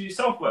just do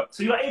self-work.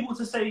 So you're able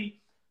to say,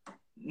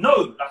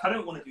 no, like I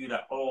don't want to do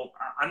that, or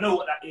I know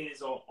what that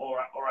is, or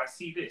I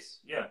see this.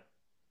 Yeah.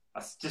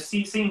 I just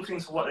seeing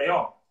things for what they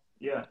are.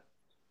 Yeah.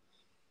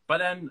 But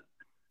then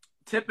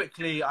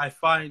typically I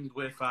find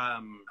with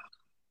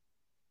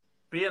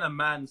being a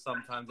man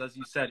sometimes, as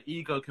you said,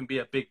 ego can be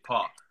a big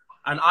part.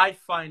 And I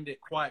find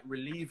it quite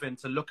relieving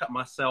to look at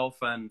myself,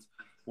 and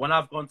when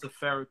I've gone to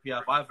therapy,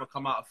 I've either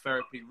come out of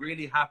therapy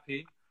really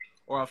happy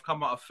or I've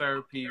come out of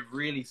therapy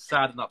really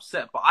sad and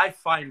upset. But I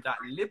find that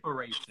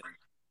liberating.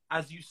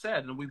 As you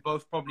said, and we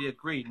both probably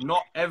agree,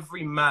 not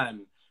every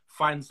man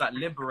finds that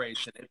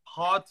liberating. It's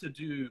hard to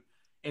do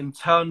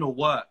internal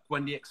work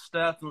when the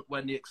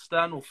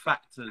external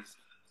factors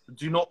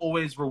do not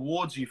always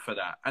reward you for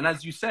that. And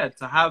as you said,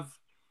 to have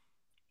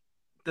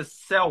the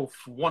self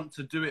want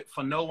to do it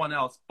for no one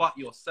else but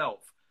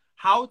yourself.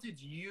 How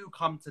did you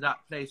come to that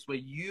place where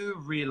you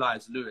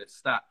realize, Lewis,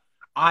 that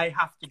I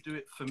have to do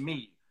it for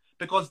me?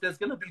 Because there's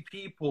going to be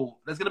people,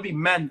 there's going to be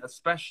men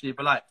especially,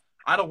 but like,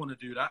 I don't want to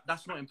do that.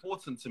 That's not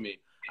important to me.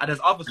 And there's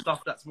other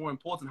stuff that's more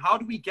important. How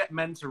do we get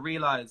men to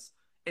realize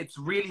it's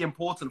really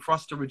important for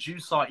us to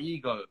reduce our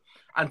ego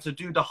and to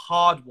do the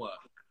hard work?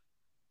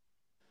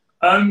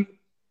 I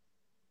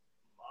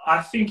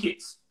think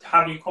it's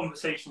having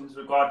conversations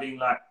regarding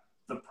like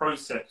the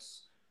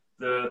process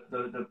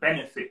the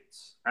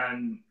benefits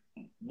and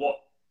what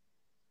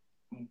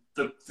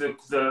the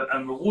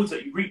rewards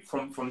that you reap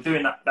from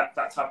doing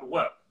that type of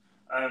work.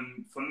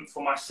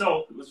 For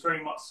myself, it was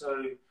very much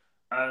so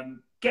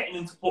getting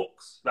into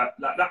books.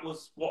 That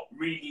was what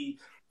really,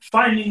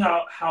 finding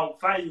out how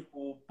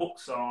valuable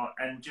books are,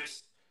 and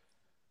just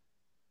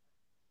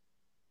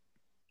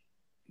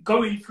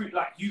going through,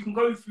 like, you can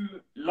go through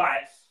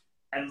life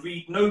and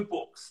read no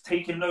books,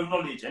 taking no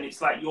knowledge, and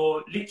it's like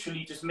you're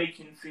literally just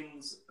making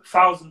things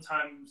 1,000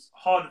 times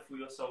harder for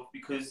yourself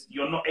because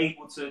you're not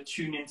able to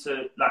tune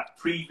into like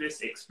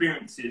previous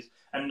experiences.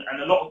 And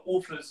a lot of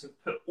authors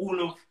have put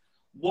all of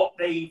what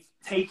they've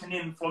taken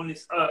in from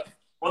this earth,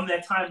 on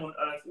their time on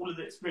earth, all of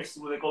the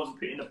experiences, all their goals, and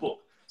put in a book.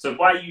 So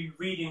by you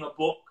reading a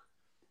book,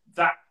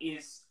 that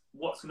is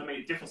what's going to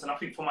make a difference. And I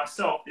think for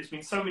myself, there's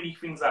been so many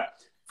things like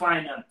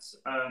finance,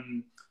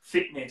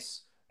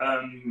 fitness,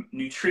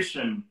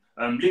 nutrition,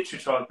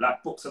 literature,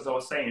 like books, as I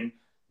was saying.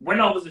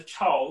 When I was a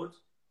child,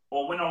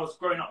 or when I was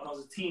growing up, when I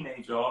was a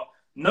teenager,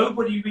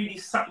 nobody really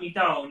sat me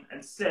down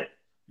and said,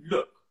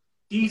 look,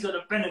 these are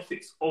the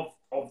benefits of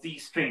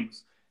these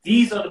things.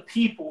 These are the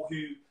people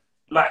who,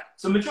 like,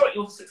 so majority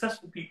of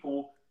successful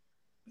people,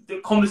 the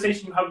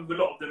conversation you have with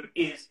a lot of them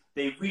is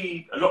they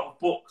read a lot of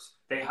books,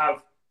 they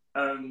have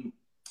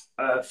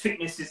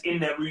fitness is in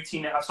their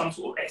routine, they have some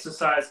sort of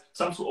exercise,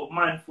 some sort of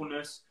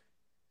mindfulness.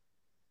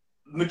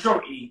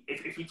 Majority,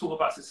 if you talk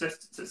about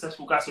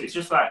successful guys, so it's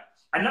just like,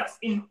 and that's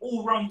in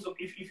all realms of,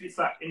 if it's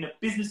like in a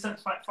business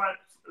sense, like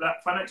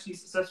financially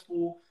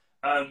successful,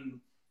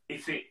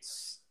 if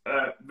it's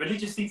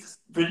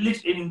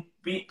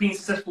being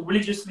successful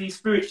religiously,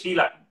 spiritually,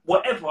 like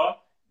whatever,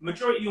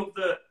 majority of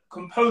the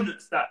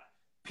components that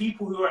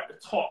people who are at the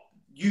top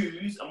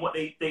use and what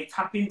they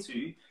tap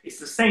into, it's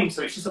the same.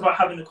 So it's just about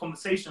having a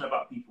conversation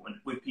about people and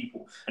with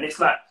people. And it's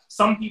like,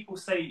 some people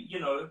say, you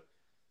know,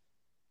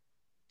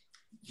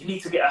 you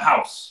need to get a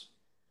house,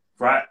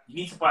 right? You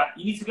need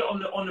to get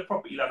on the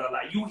property ladder.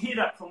 Like, you'll hear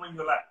that from when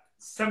you're like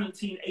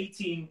 17,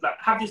 18, like,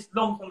 have this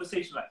long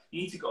conversation, like,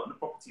 you need to get on the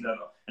property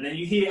ladder. And then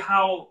you hear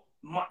how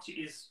much it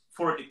is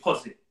for a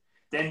deposit.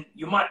 Then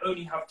you might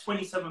only have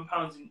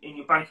 £27 in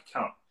your bank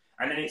account.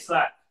 And then it's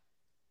like,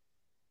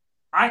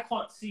 I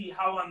can't see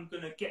how I'm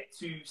going to get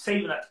to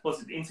saving that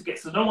deposit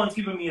so no one's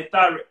giving me a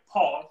direct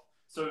path.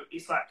 So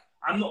it's like,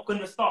 I'm not going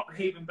to start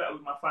behaving better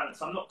with my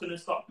finance. I'm not going to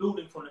start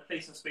building from the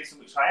place and space in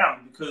which I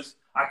am, because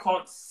I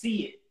can't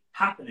see it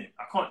happening.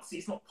 I can't see,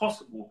 it's not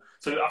possible.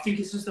 So I think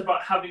it's just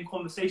about having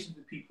conversations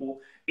with people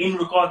in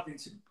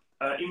regards to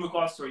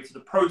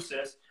the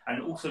process,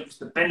 and also just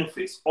the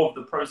benefits of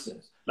the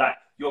process. Like,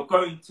 you're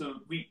going to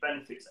reap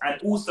benefits. And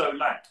also,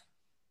 like,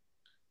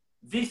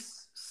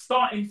 this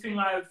starting thing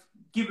I've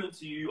given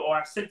to you, or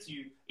I've said to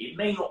you, it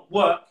may not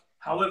work.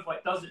 However,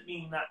 it doesn't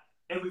mean that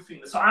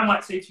everything. So I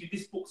might say to you,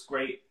 this book's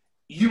great.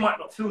 You might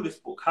not feel this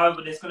book.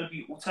 However, there's going to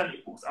be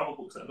alternative books, other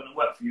books that are going to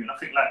work for you. And I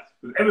think, like,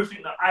 with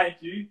everything that I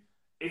do,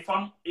 if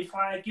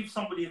I give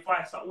somebody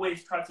advice, I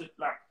always try to,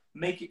 like,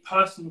 make it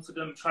personal to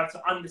them, try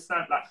to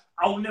understand. Like,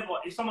 I'll never,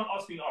 if someone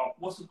asks me, oh,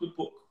 what's a good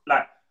book?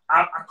 Like,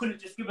 I couldn't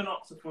just give an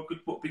answer for a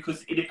good book,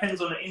 because it depends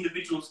on the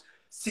individual's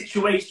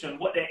situation,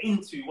 what they're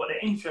into, what their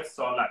interests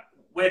are, like,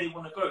 where they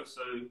want to go.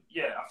 So,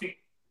 yeah, I think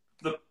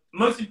the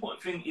most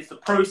important thing is the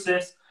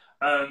process.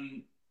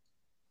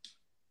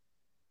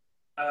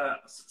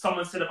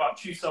 Someone said about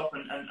true self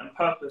and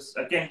purpose.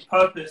 Again,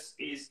 purpose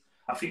is,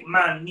 I think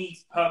man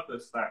needs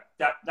purpose.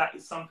 That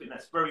is something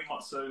that's very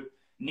much so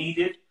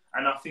needed.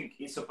 And I think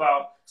it's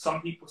about,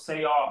 some people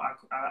say, oh,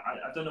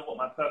 I don't know what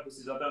my purpose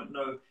is, I don't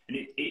know. And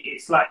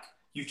it's like,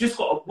 you've just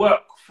got to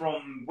work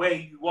from where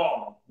you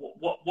are,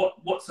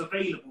 what's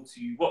available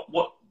to you,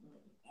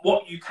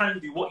 what you can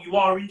do, what you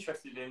are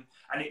interested in.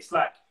 And it's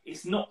like,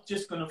 it's not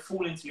just going to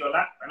fall into your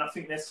lap. And I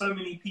think there's so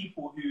many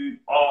people who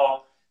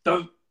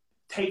don't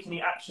take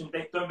any action,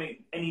 they don't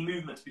make any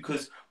movements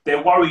because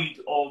they're worried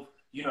of,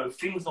 you know,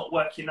 things not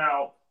working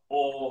out,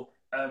 or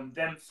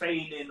them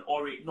failing,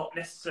 or it not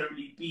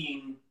necessarily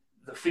being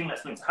the thing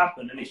that's meant to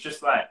happen. And it's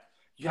just like,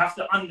 you have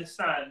to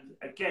understand,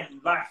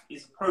 again, life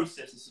is a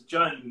process, it's a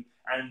journey,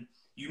 and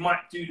you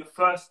might do the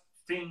first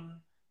thing,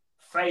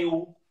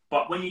 fail,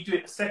 but when you do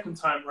it the second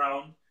time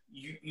round,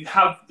 you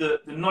have the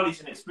knowledge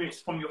and experience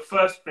from your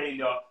first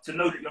failure to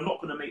know that you're not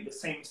going to make the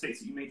same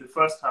mistakes that you made the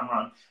first time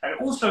around. And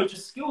also,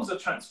 just skills are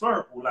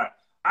transferable. Like,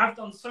 I've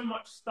done so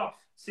much stuff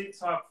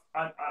since I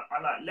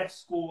like left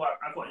school.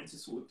 I got into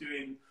sort of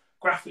doing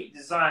graphic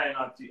design.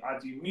 I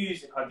do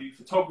music. I do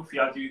photography.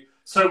 I do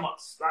so much.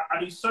 I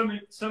do so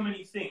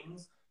many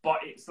things.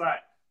 But it's like,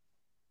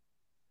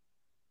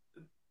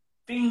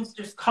 things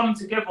just come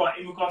together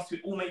in regards to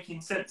it all making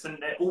sense, and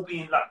they're all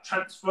being like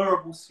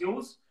transferable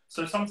skills.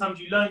 So sometimes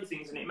you learn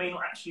things and it may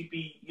not actually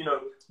be, you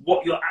know,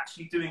 what you're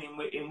actually doing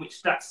in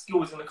which that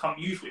skill is going to come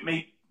useful. It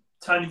may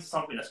turn into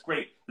something that's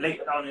great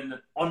later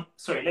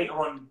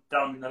on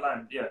down in the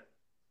line. Yeah.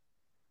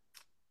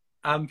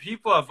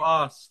 People have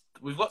asked,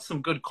 we've got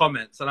some good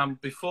comments,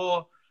 and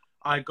before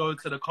I go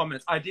to the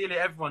comments, ideally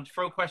everyone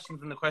throw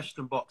questions in the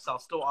question box. I'll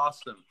still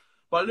ask them.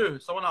 But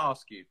Lewis, I want to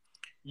ask you,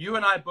 you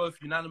and I both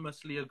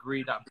unanimously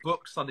agree that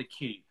books are the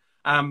key.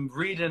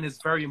 Reading is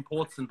very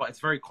important, but it's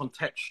very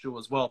contextual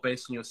as well,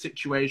 based on your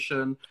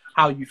situation,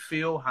 how you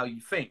feel, how you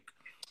think.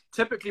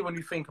 Typically, when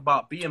you think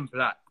about being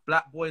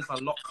black boys are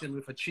locked in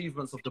with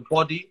achievements of the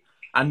body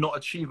and not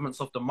achievements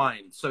of the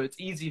mind. So it's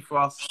easy for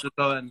us to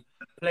go and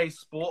play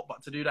sport,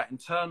 but to do that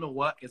internal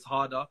work is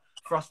harder.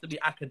 For us to be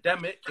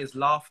academic is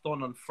laughed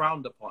on and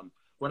frowned upon.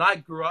 When I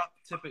grew up,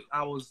 typically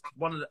I was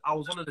one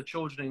of the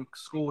children in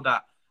school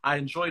that I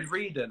enjoyed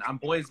reading, and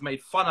boys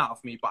made fun out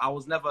of me, but I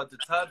was never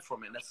deterred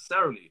from it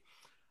necessarily.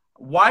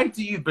 Why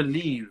do you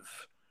believe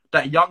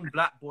that young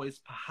black boys,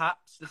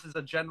 perhaps, this is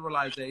a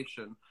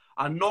generalization,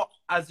 are not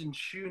as in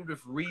tune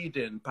with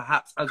reading,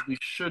 perhaps, as we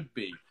should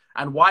be?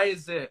 And why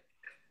is it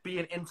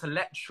being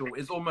intellectual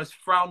is almost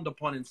frowned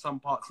upon in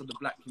some parts of the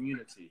black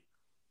community?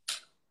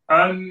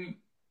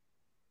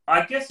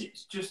 I guess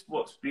it's just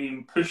what's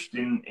being pushed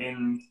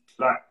in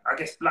like, I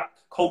guess, black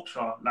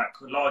culture, like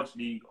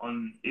largely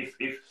on, if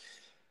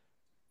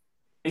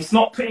it's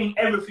not putting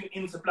everything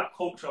into black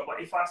culture,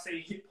 but if I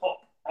say hip hop,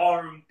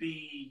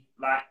 R&B,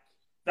 like,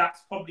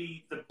 that's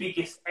probably the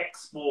biggest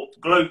export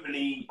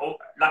globally, or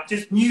like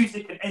just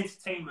music and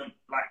entertainment,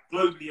 like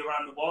globally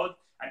around the world.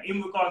 And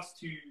in regards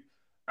to,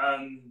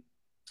 I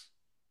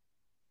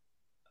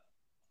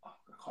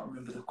can't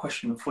remember the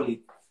question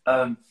fully,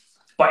 but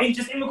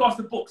in regards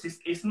to books,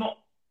 it's not,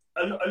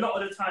 a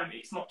lot of the time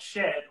it's not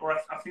shared, or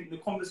I think the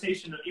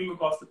conversation in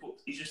regards to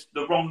books is just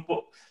the wrong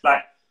book.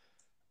 Like,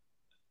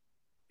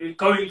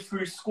 going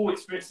through school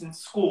experience in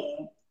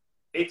school,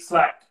 it's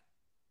like,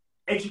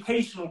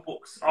 educational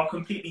books are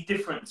completely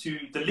different to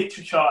the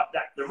literature,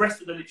 that the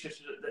rest of the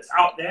literature that's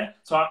out there.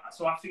 So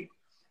I think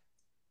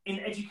in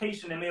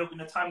education, there may have been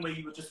a time where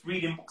you were just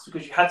reading books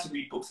because you had to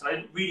read books, and I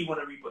didn't really want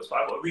to read books, but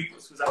I got to read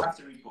books because I have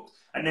to read books.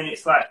 And then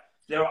it's like,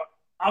 there are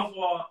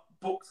other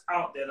books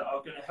out there that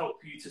are going to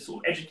help you to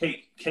sort of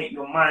educate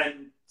your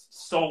mind,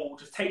 soul,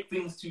 just take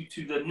things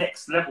to the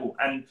next level.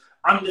 And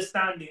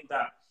understanding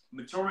that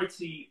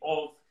majority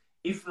of,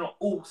 if not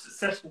all,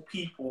 successful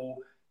people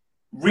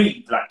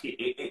read, like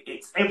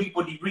it's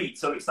everybody reads.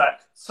 So it's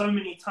like, so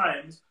many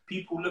times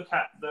people look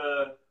at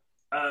the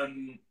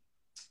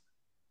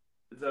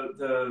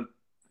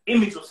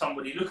image of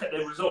somebody, look at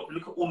their result,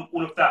 look at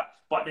all of that,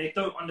 but they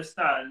don't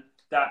understand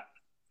that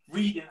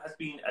reading has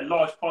been a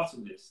large part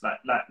of this. Like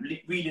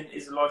reading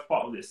is a large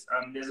part of this.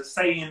 There's a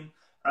saying,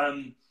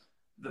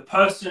 the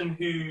person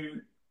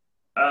who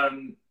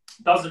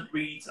doesn't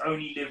read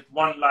only lived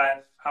one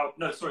life.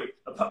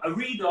 A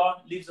reader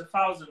lives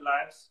 1,000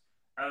 lives.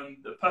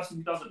 The person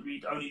who doesn't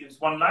read only lives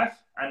one life.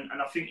 And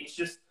I think it's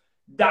just,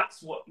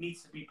 that's what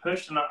needs to be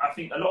pushed. And I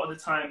think a lot of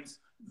the times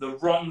the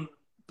wrong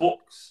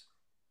books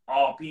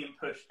are being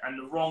pushed, and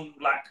the wrong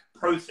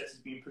process is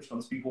being pushed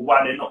onto people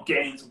while they're not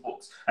getting into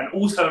books. And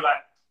also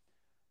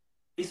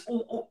it's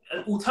all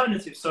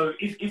alternative. So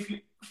if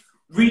you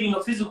reading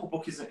a physical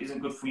book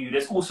isn't good for you,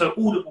 there's also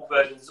audible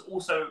versions. There's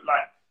also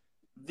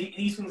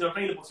these things are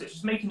available. So it's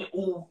just making it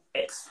all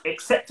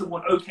acceptable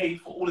and okay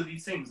for all of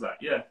these things.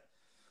 Yeah.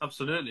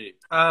 Absolutely.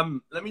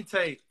 Let me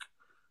take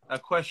a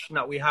question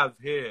that we have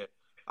here.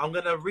 I'm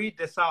going to read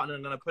this out and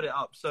I'm going to put it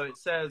up. So it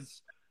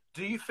says,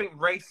 do you think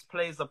race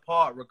plays a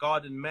part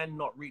regarding men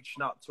not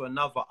reaching out to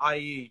another,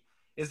 i.e.,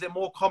 is it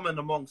more common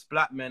amongst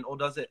black men, or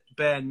does it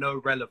bear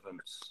no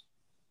relevance?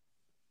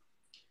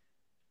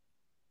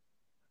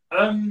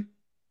 I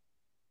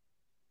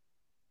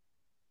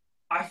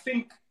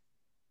think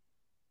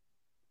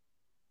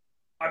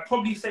I'd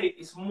probably say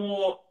it's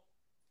more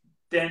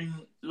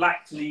than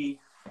likely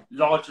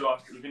larger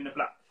within the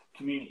black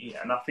community.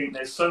 And I think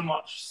there's so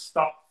much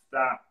stuff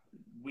that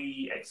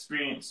we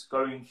experience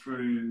going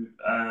through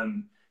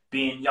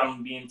being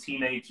young, being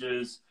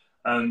teenagers,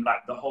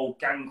 like the whole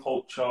gang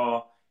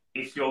culture.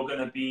 If you're going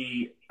to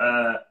be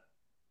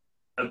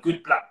a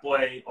good black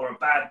boy or a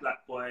bad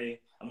black boy,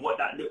 and what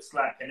that looks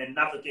like, and then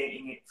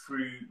navigating it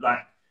through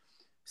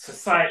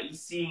society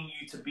seeing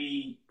you to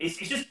be, it's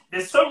just,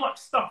 there's so much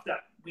stuff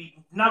that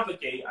we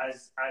navigate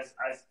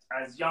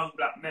as young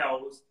black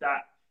males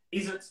that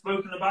isn't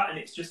spoken about. And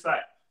it's just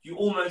you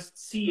almost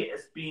see it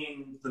as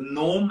being the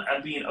norm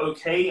and being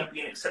okay and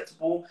being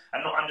acceptable,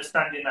 and not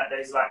understanding that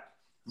there's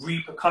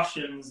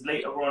repercussions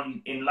later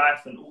on in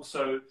life. And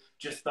also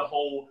just the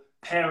whole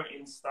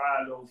parenting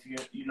style of,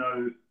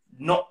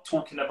 not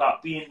talking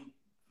about being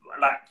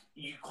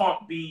you can't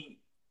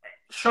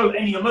show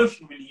any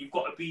emotion really. You've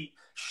got to be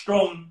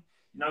strong.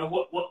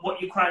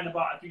 What you're crying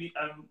about, I'll give you,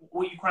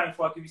 what you're crying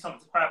for, I'll give you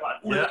something to cry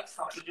about. And all of that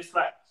stuff is just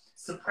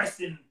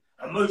suppressing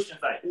emotions,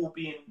 all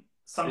being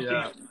something,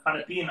 kind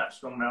of being that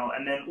strong now.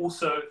 And then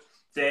also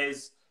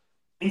there's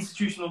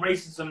institutional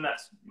racism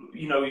that's,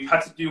 you've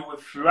had to deal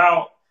with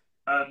throughout,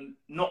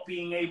 not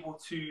being able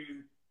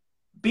to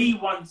be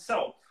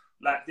oneself.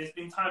 There's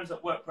been times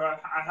at work where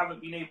I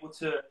haven't been able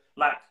to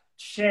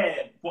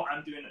share what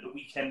I'm doing at the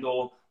weekend,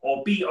 or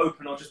be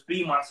open, or just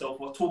be myself,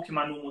 or talk in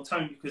my normal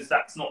tone, because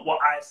that's not what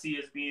I see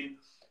as being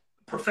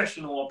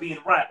professional or being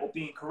right or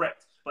being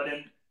correct. But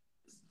then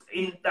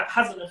that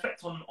has an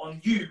effect on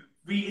you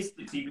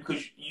realistically,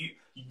 because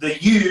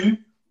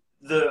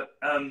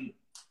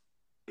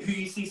who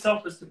you see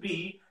self as to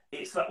be,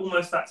 it's like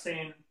almost like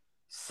saying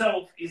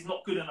self is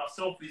not good enough,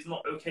 self is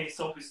not okay,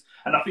 self is,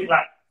 and I think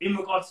like in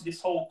regards to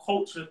this whole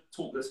culture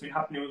talk that's been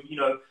happening with, you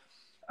know,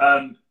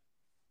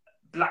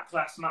 Black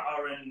Lives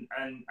Matter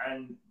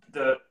and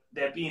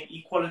there being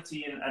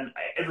equality and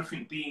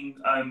everything being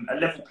a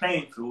level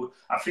playing field,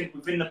 I think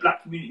within the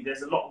Black community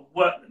there's a lot of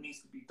work that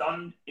needs to be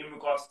done in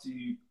regards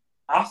to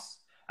us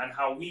and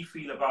how we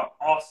feel about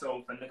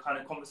ourselves and the kind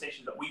of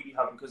conversations that we be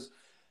having, because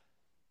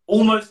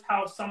almost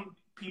how some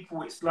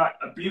people, it's like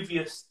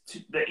oblivious to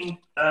the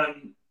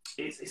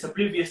it's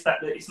oblivious that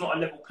it's not a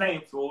level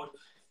playing field.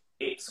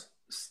 It's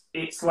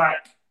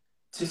like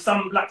to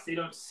some blacks, they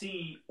don't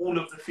see all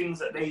of the things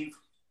that they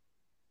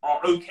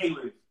are okay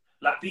with,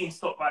 like being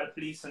stopped by the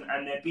police and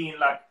there being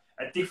like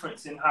a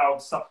difference in how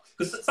stuff.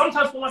 Because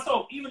sometimes for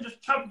myself, even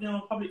just traveling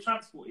on public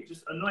transport, it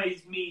just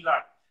annoys me,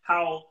 like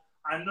how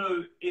I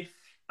know if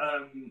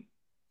an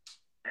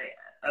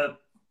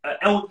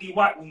elderly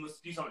white woman was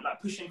to do something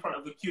like push in front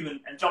of a queue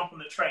and jump on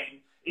the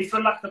train, if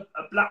like a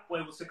black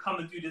boy was to come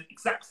and do the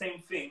exact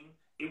same thing,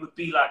 it would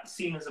be like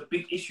seen as a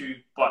big issue,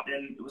 but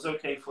then it was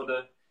okay for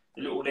the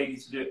little lady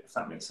to do it, if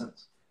that makes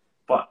sense.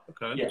 But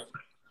okay. Yeah.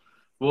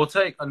 We'll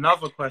take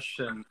another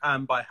question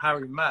by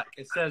Harry Mack.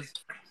 It says,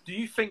 do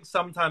you think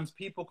sometimes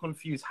people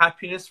confuse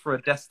happiness for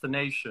a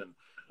destination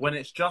when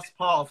it's just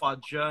part of our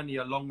journey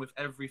along with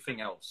everything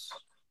else?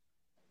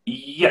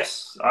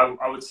 Yes,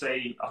 I would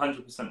say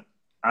 100%.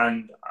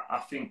 And I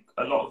think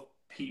a lot of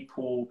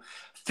people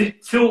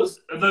feel as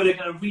though they're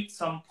going to reach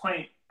some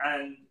point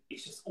and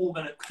it's just all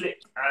going to click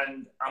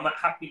and I'm at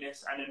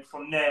happiness, and then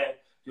from there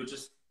you're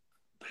just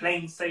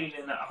plain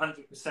sailing at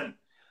 100%.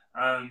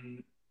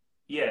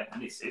 Yeah,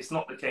 and it's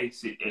not the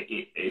case.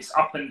 It's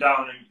up and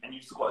down, and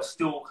you've got to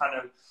still kind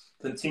of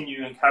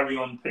continue and carry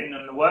on putting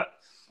in the work.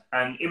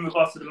 And in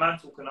regards to the Man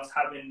Talk and us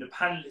having the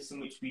panelists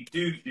in which we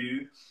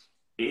do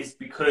is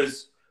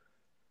because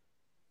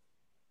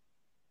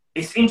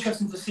it's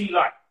interesting to see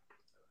like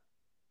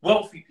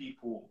wealthy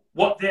people,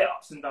 what their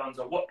ups and downs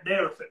are, what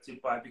they're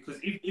affected by. Because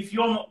if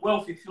you're not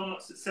wealthy, if you're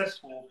not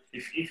successful,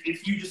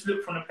 if you just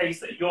look from the place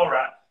that you're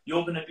at,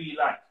 you're going to be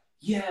like,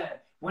 yeah,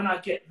 when I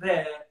get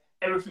there,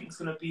 everything's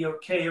going to be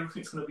okay,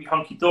 everything's going to be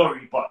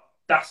hunky-dory. But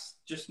that's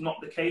just not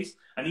the case.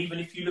 And even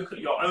if you look at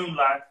your own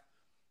life,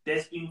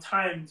 there's been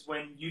times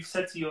when you've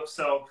said to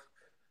yourself,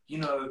 you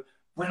know,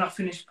 when I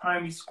finish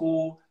primary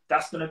school,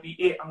 that's going to be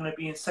it. I'm going to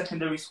be in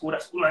secondary school.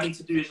 That's all I need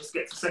to do is just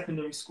get to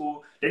secondary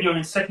school. Then you're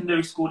in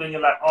secondary school. Then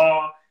you're like,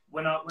 oh,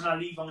 when I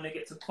leave, I'm going to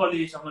get to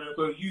college. I'm going to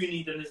go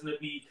uni. Then there's going to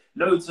be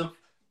loads of,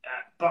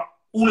 but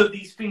all of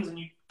these things. And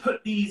you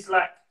put these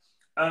like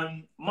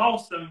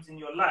milestones in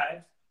your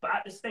life. But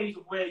at the stage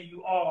of where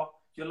you are,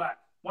 you're like,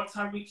 once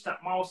I reach that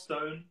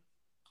milestone,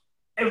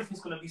 everything's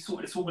going to be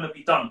sorted. It's all going to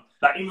be done.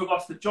 Like in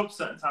regards to jobs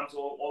certain times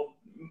or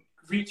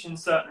reaching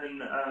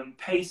certain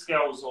pay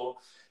scales, or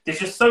there's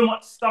just so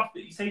much stuff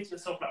that you say to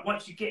yourself, like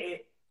once you get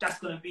it, that's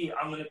going to be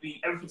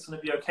it. Everything's going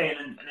to be okay.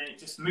 And then it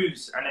just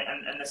moves.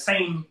 And the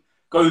same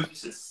goes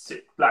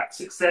with like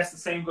success. The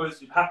same goes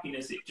with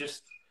happiness. It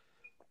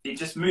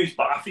just moves.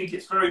 But I think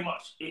it's very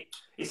much,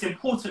 it's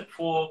important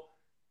for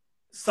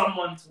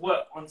someone to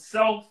work on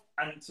self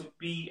and to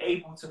be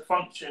able to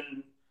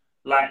function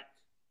like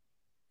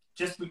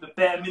just with the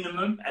bare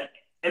minimum, and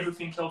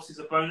everything else is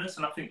a bonus.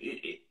 And I think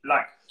it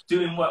like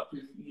doing work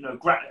with, you know,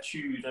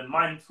 gratitude and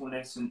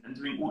mindfulness and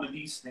doing all of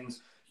these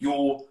things,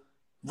 you'll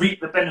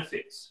reap the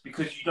benefits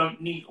because you don't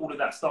need all of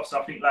that stuff. So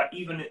I think like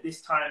even at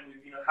this time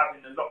with, you know,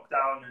 having the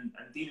lockdown and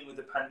dealing with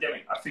the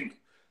pandemic, I think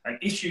an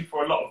issue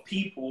for a lot of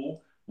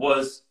people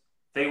was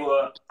they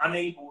were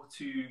unable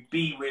to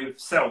be with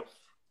self.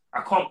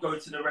 I can't go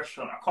to the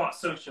restaurant. I can't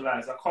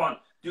socialize. I can't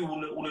do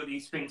all of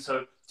these things.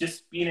 So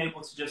just being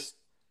able to just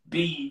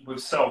be with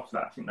self,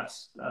 I think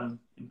that's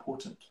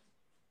important.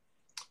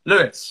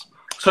 Lewis,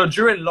 so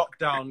during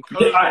lockdown,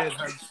 COVID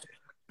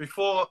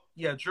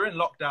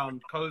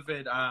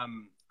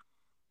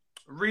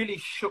really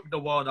shook the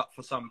world up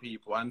for some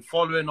people. And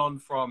following on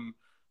from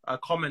a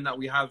comment that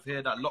we have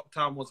here, that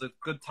lockdown was a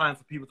good time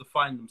for people to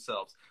find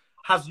themselves.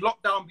 Has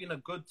lockdown been a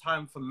good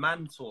time for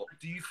Man Talk?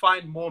 Do you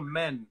find more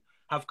men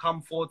have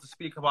come forward to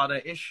speak about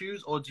their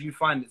issues, or do you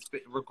find it's a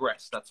bit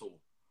regressed at all?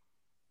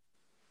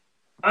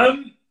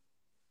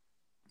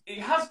 It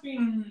has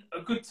been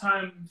a good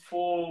time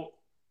for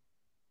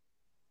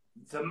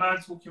the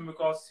Man Talk in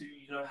regards to,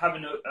 you know,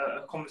 having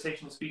a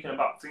conversation and speaking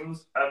about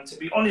things. To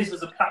be honest,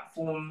 as a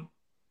platform,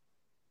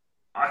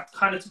 I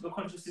kind of took a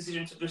conscious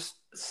decision to just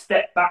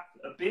step back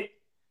a bit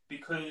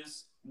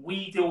because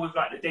we deal with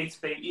like the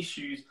day-to-day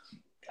issues,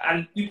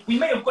 and we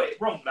may have got it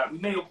wrong. Like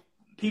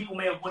people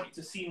may have wanted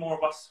to see more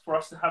of us for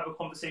us to have a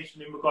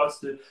conversation in regards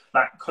to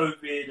like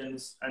COVID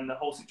and the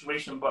whole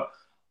situation. But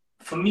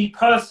for me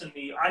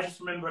personally, I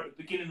just remember at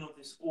the beginning of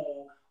this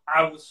all,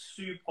 I was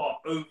super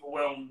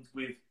overwhelmed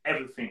with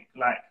everything.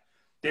 Like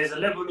there's a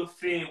level of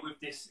fear with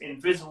this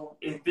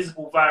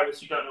invisible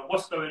virus. You don't know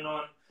what's going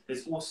on.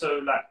 There's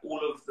also like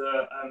all of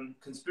the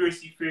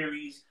conspiracy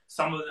theories,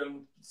 some of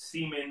them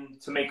seeming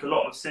to make a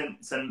lot of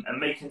sense and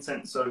making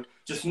sense. So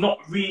just not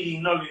really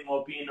knowing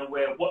or being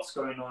aware of what's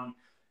going on.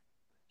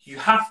 You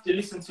have to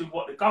listen to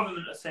what the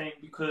government are saying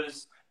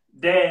because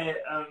they're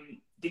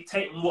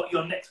dictating what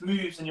your next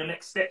moves and your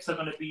next steps are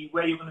going to be,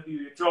 where you're going to be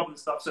with your job and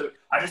stuff. So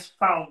I just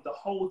found the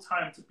whole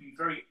time to be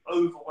very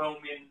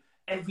overwhelming.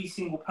 Every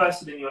single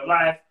person in your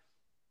life,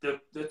 the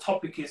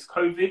topic is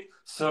COVID.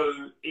 So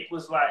it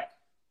was like,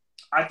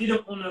 I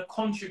didn't want to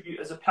contribute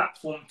as a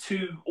platform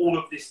to all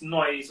of this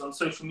noise on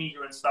social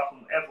media and stuff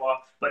and whatever.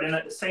 But then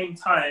at the same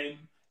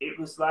time, it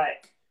was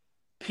like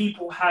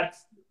people had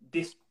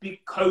this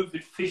big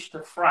COVID fish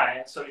to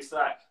fry. So it's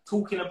like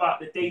talking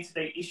about the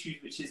day-to-day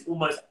issues, which is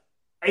almost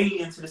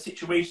alien to the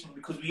situation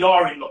because we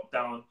are in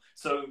lockdown.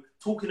 So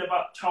talking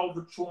about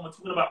childhood trauma,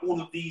 talking about all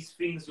of these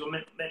things, your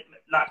mental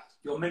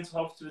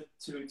health to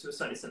a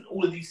certain extent,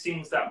 all of these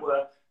things that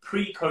were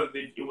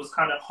pre-COVID, it was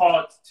kind of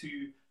hard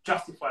to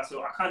justify.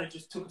 So I kind of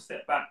just took a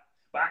step back.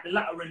 But at the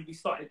latter end, we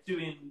started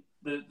doing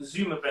the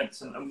Zoom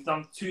events, and we've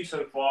done 2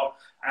 so far.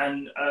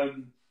 And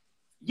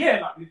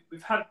like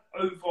we've had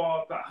over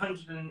about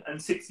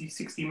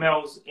 160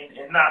 males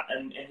in that,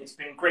 and it's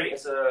been great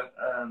as a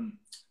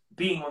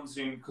being on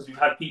Zoom because we've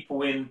had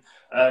people in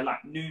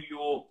like New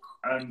York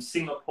and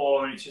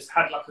Singapore, and it's just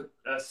had like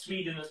a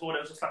Sweden as well.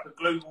 It was just like a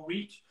global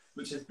reach,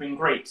 which has been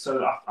great.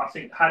 So I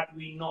think had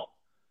we not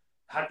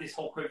had this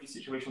whole COVID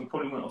situation, we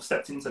probably wouldn't have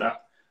stepped into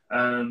that.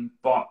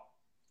 But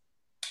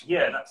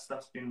yeah,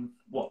 that's been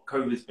what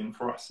COVID's been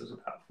for us as a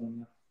platform.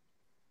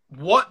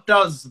 Yeah. What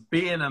does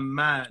being a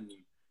man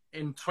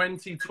in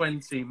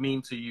 2020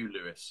 mean to you,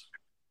 Lewis?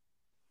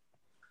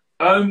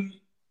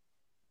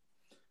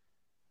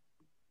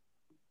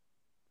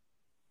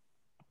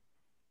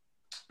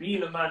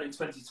 Being a man in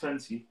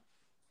 2020.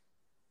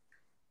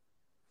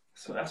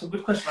 So that's a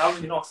good question. I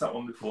haven't been asked that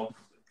one before.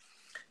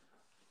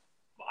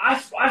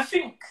 I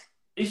think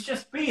it's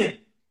just being.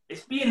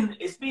 It's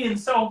being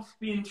self,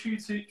 being true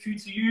to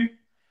you.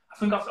 I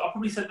think I've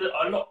probably said that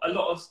a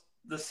lot of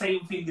the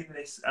same thing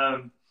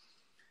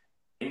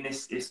in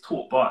this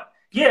talk, but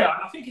yeah,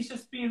 I think it's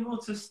just being real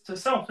to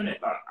self,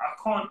 innit? Like I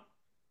can't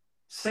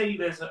say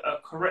there's a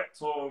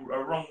correct or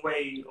a wrong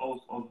way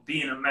of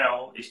being a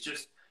male. It's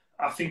just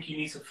I think you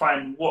need to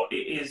find what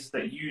it is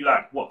that you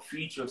like, what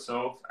feeds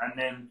yourself, and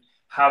then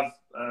have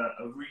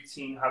a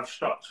routine, have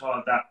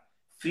structure that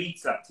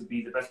feeds that to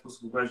be the best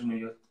possible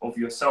version of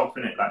yourself,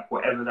 innit? Like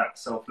whatever that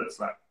self looks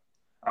like.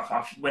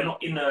 We're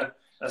not in a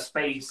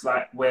space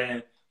like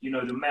where, you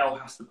know, the male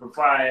has to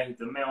provide,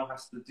 the male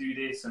has to do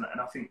this, and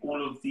I think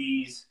all of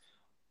these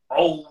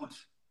old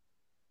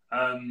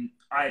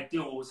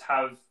ideals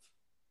have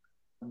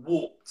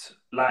warped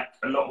like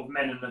a lot of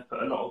men, and have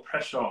put a lot of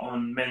pressure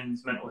on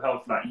men's mental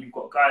health. Like you've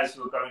got guys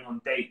who are going on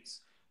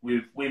dates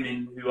with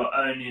women who are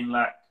earning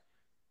like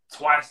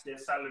twice their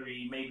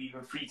salary, maybe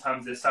even 3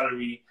 times their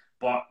salary,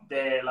 but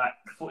they're like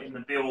footing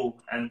the bill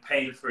and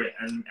paying for it,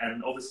 and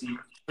obviously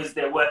because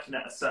they're working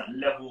at a certain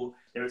level,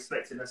 they're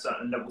expecting a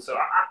certain level. So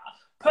I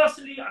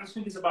personally, I just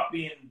think it's about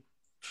being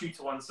true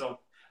to oneself,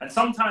 and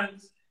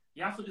sometimes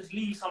you have to just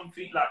leave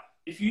something. Like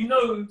if you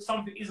know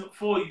something isn't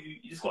for you,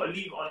 you just got to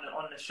leave it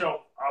on the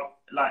shelf.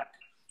 Like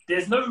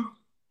there's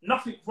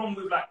nothing wrong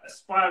with like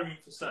aspiring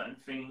for certain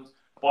things,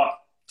 but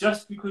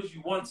just because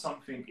you want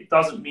something, it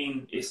doesn't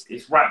mean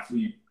it's right for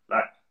you.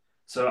 Like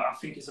so, I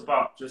think it's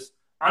about just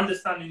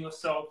understanding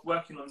yourself,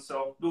 working on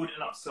self, building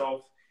up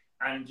self,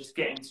 and just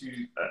getting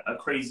to a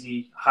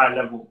crazy high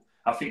level.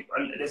 I think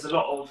there's a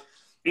lot of,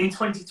 in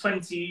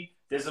 2020,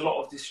 there's a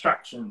lot of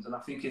distractions, and I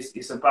think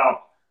it's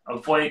about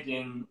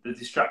avoiding the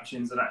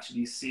distractions and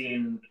actually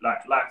seeing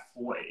like life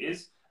for what it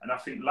is. And I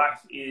think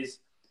life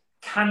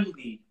can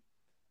be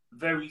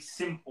very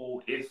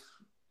simple if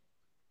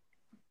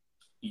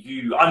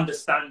you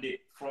understand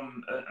it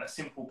from a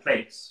simple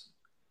place.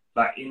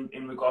 Like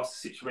in regards to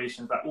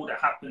situations, like all that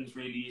happens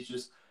really is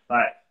just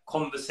like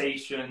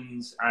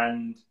conversations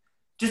and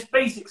just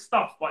basic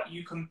stuff, but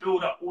you can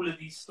build up all of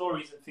these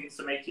stories and things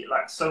to make it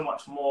like so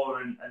much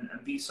more and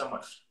be so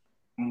much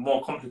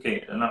more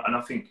complicated. And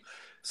I think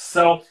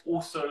self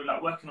also,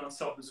 like working on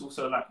self is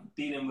also like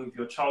dealing with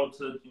your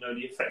childhood, you know,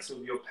 the effects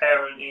of your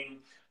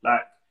parenting.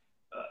 Like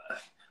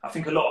I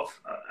think a lot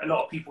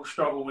of people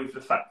struggle with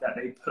the fact that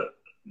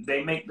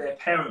they make their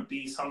parent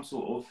be some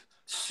sort of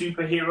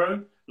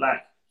superhero.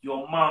 Like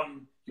your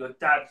mum, your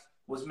dad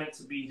was meant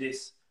to be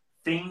this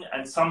thing,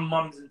 and some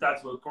mums and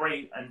dads were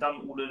great and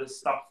done all of the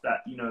stuff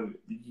that, you know,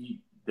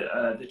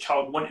 the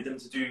child wanted them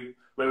to do,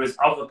 whereas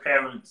other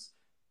parents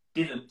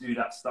didn't do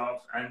that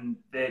stuff, and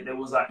there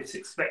was like this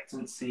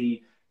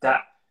expectancy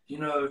that, you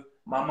know,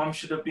 my mum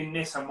should have been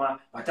this and my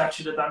dad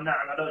should have done that,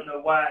 and I don't know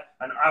why,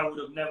 and I would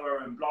have never,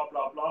 and blah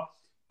blah blah.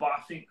 But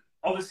I think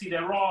obviously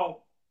there are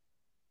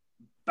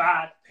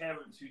bad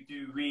parents who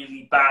do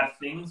really bad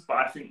things, but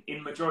I think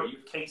in majority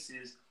of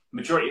cases,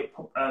 majority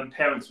of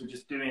parents were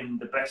just doing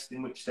the best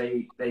in which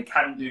they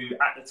can do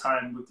at the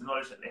time with the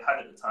knowledge that they had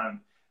at the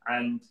time.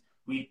 And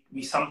we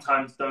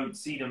sometimes don't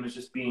see them as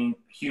just being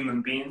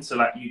human beings. So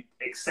like you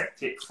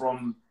accept it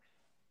from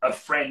a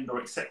friend or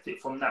accept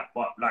it from that,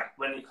 but like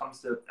when it comes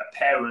to a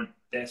parent,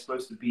 they're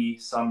supposed to be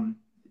some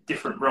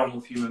different realm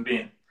of human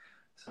being.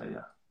 So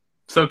yeah.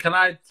 So can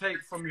I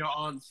take from your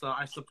answer,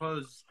 I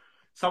suppose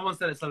someone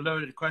said it's a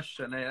loaded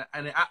question,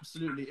 and it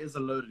absolutely is a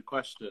loaded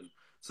question.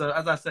 So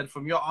as I said,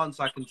 from your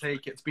answer, I can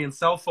take it's being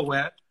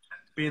self-aware,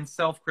 being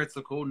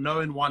self-critical,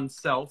 knowing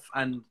oneself,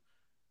 and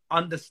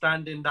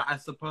understanding that I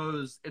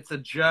suppose it's a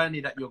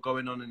journey that you're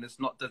going on and it's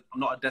not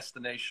a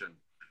destination.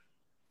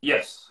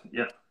 Yes,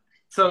 yeah.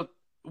 So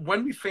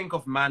when we think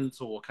of Man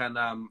Talk, and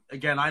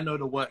again, I know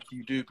the work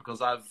you do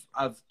because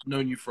I've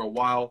known you for a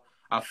while.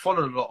 I've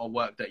followed a lot of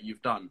work that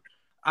you've done.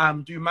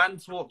 Do Man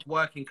Talk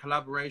work in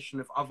collaboration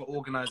with other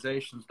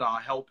organizations that are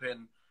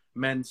helping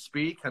men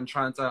speak and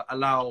trying to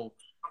allow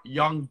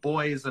young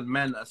boys and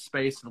men a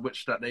space in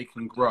which that they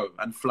can grow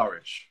and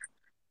flourish?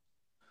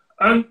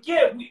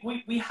 Yeah,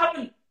 we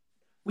haven't.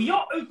 We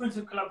are open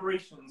to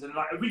collaborations, and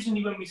like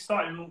originally when we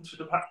started launching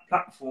the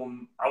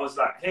platform, I was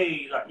like,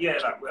 hey, like yeah,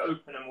 like we're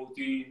open and we'll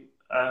do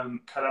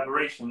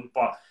collaboration,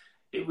 but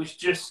it was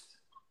just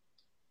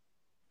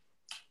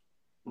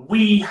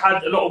we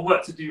had a lot of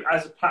work to do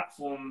as a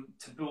platform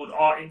to build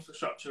our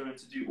infrastructure and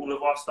to do all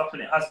of our stuff,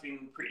 and it has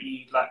been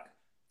pretty like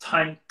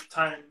time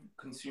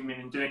consuming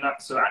in doing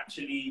that. So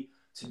actually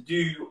to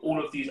do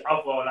all of these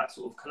other like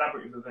sort of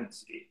collaborative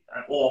events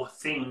or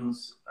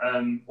things,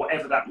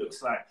 whatever that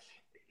looks like,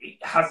 it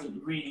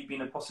hasn't really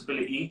been a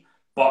possibility.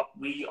 But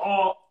we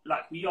are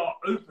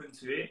open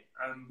to it.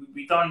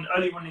 We done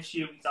earlier on this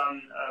year. We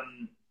done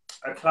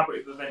a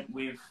collaborative event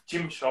with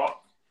Gymshark,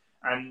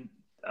 and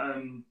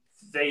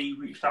they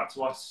reached out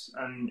to us,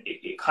 and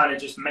it kind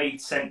of just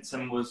made sense,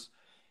 and it was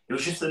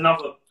just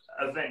another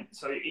event.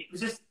 So it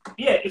was just,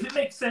 yeah, if it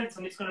makes sense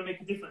and it's going to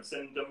make a difference,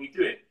 then we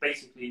do it.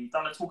 Basically, we've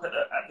done a talk at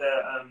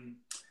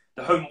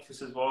the Home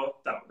Office as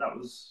well. That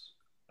was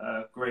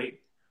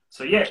great.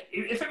 So yeah,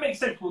 if it makes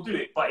sense, we'll do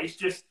it. But it's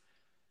just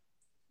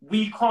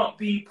we can't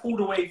be pulled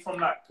away from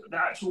like the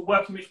actual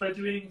work in which we're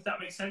doing, if that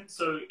makes sense.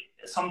 So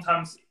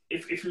sometimes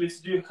if we were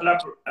to do a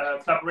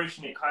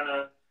collaboration, it kind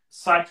of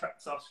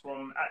sidetracks us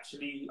from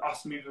actually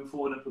us moving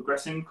forward and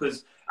progressing,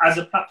 because as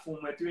a platform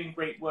we're doing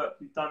great work,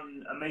 we've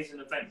done amazing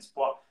events,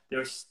 but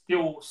there is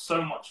still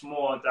so much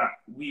more that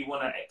we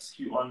want to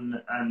execute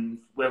on and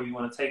where we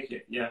want to take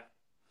it. Yeah.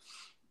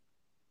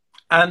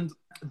 And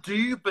do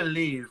you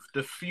believe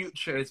the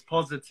future is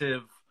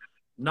positive,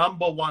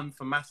 number one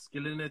for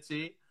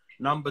masculinity,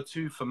 number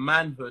two for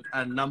manhood,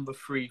 and number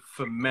three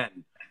for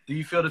men? Do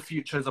you feel the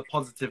future is a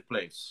positive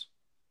place?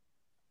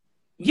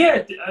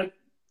 Yeah,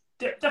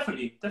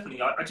 definitely.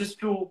 I just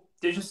feel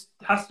there just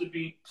has to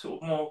be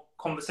sort of more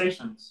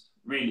conversations,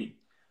 really,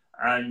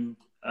 and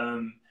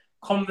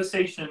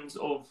conversations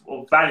of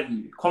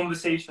value,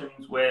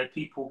 conversations where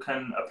people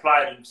can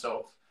apply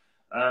themselves.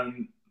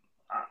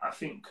 I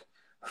think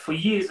for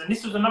years, and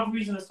this was another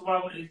reason as to why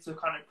I wanted to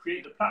kind of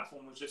create the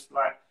platform, was just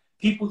like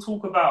people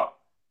talk about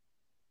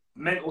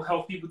mental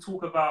health, people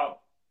talk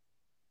about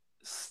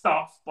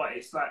stuff, but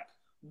it's like,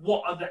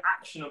 what are the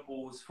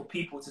actionables for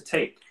people to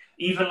take?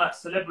 Even like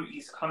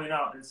celebrities coming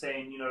out and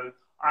saying, you know,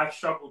 I've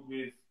struggled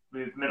with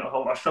mental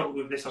health, I struggled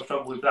with this, I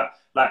struggled with that.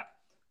 Like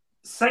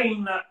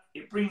saying that,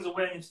 it brings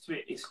awareness to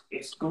it.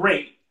 It's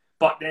great,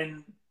 but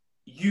then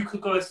you could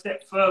go a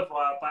step further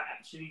by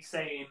actually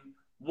saying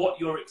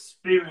what your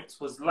experience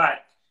was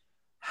like,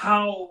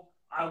 how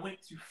I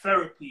went to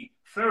therapy.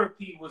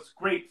 Therapy was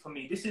great for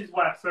me. This is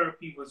why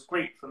therapy was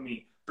great for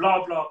me.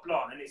 Blah, blah,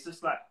 blah. And it's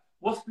just like,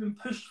 what's been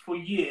pushed for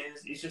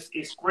years is just,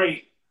 it's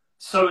great.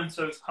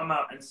 So-and-so's come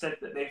out and said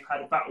that they've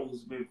had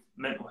battles with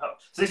mental health.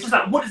 So it's just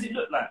like, what does it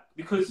look like?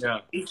 Because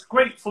it's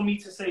great for me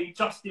to say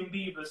Justin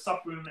Bieber's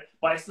suffering,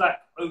 but it's like,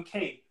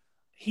 okay,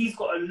 he's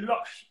got a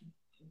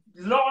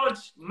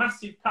large,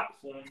 massive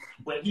platform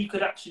where he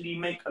could actually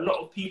make a lot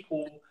of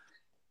people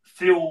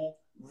feel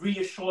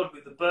reassured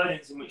with the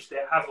burdens in which they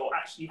have, or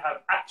actually have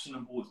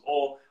actionables,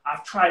 or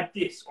I've tried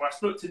this, or I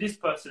spoke to this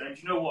person, and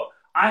you know what?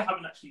 I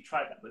haven't actually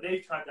tried that, but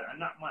they've tried that,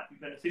 and that might be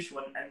beneficial.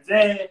 And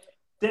they're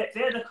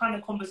the kind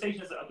of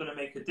conversations that are going to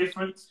make a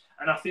difference.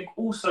 And I think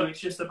also it's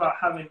just about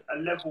having a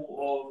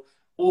level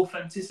of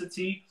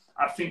authenticity.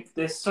 I think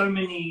there's so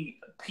many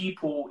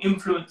people,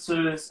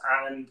 influencers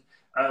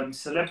and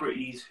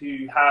celebrities,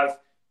 who have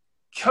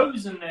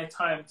chosen their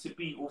time to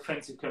be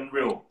authentic and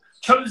real,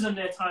 chosen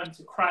their time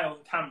to cry on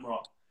camera.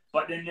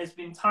 But then there's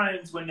been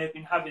times when they've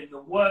been having the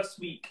worst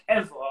week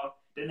ever.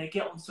 Then they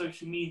get on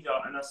social media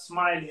and are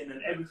smiling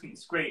and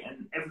everything's great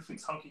and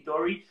everything's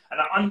hunky-dory. And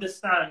I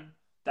understand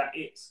that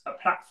it's a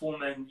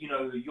platform and, you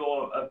know,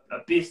 you're a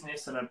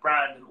business and a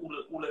brand and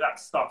all of that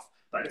stuff.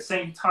 But at the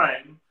same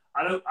time,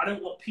 I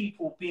don't want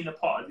people being a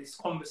part of this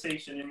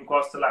conversation in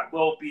regards to like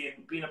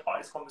well-being, being a part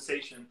of this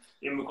conversation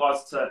in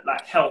regards to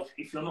like health,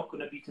 if you're not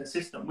going to be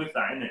consistent with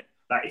that, innit?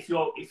 Like if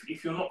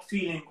you're not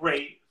feeling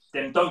great,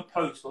 then don't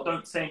post or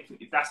don't say anything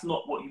if that's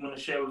not what you want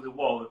to share with the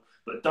world.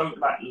 But don't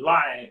like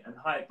lie and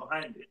hide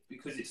behind it,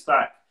 because it's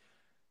like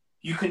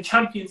you can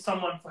champion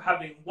someone for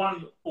having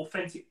one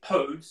authentic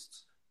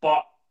post,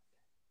 but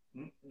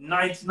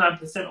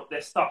 99% of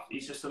their stuff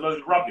is just a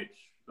load of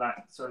rubbish. Like,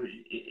 so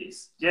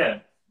it's, yeah.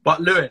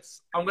 But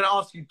Lewis, I'm going to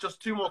ask you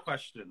just two more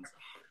questions.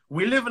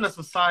 We live in a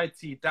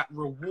society that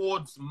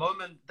rewards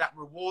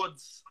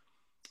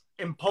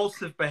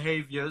impulsive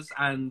behaviors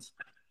and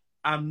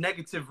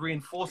negative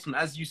reinforcement.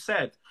 As you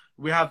said,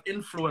 we have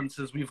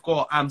influencers, we've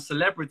got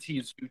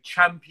celebrities who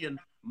champion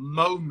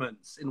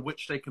moments in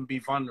which they can be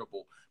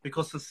vulnerable,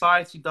 because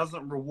society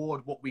doesn't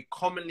reward what we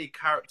commonly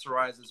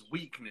characterize as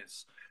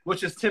weakness,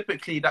 which is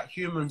typically that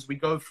humans, we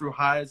go through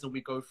highs and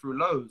we go through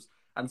lows.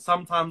 And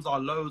sometimes our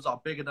lows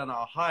are bigger than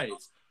our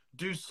highs.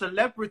 Do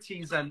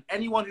celebrities and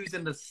anyone who's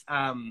in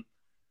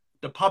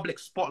the public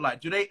spotlight,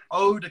 do they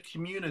owe the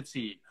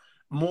community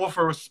more of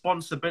a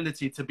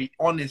responsibility to be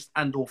honest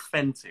and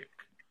authentic?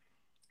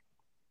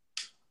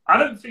 I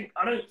don't think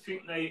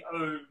they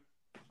owe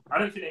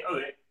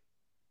it,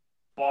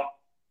 but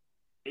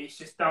it's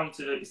just down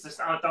to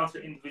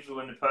the individual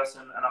and the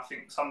person. And I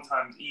think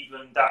sometimes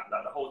even that,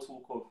 like the whole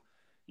talk of,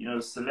 you know,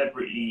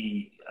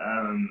 celebrity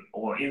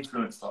or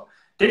influencer,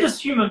 they're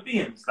just human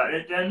beings.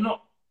 Like they're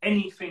not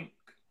anything.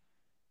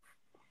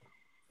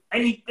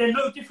 They're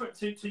no different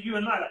to you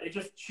and I. Like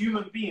they're just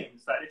human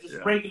beings. Like they're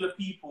just regular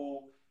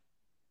people.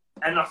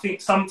 And I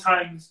think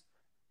sometimes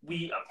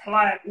we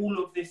apply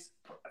all of this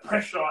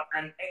pressure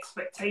and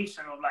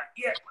expectation of like,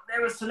 yeah,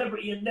 they're a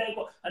celebrity and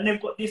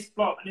they've got this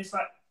blog, and it's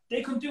like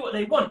they can do what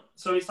they want.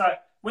 So it's like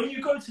when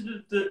you go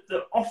to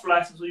the off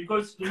license or you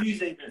go to the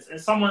news agents and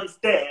someone's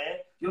there,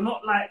 you're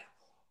not like,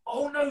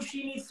 oh no,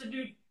 she needs to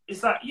do.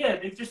 It's like, yeah,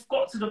 they've just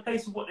got to the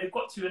place of what they've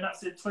got to, and that's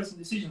their choice and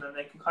decision, and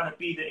they can kind of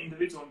be the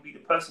individual and be the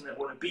person they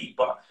want to be.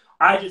 But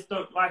I just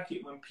don't like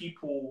it when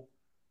people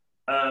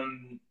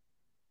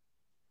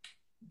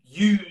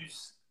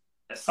use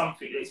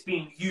something, it's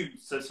being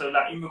used. So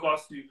like in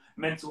regards to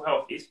mental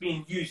health, it's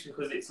being used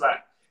because it's like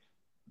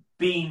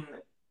being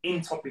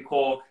in topic,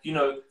 or, you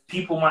know,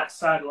 people might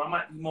side, or I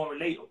might be more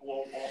relatable,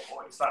 or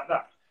it's like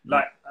that.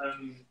 Like,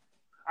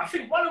 I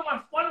think one of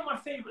my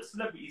favorite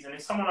celebrities, and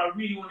it's someone I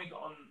really want to get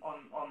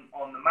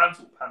on the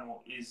Mantle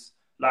panel, is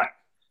like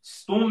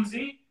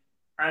Stormzy,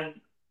 and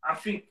I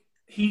think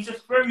he's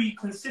just very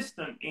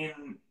consistent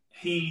in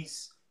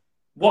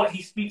what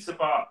he speaks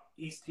about,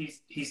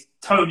 his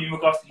tone in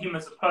regards to him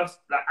as a person,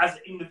 like as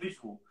an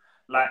individual,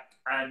 like,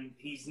 and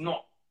he's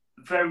not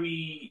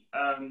very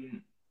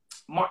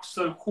much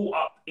so caught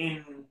up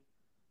in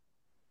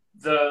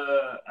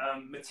the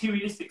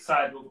materialistic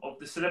side of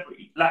the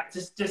celebrity. Like,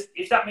 just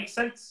if that makes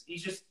sense,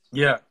 he's just...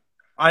 Yeah,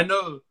 I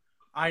know.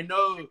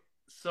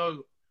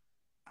 So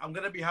I'm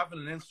going to be having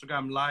an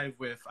Instagram live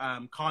with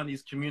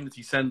Carney's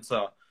Community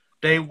Centre.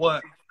 They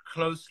work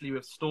closely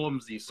with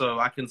Stormzy, so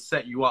I can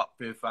set you up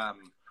if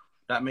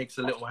that makes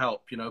a little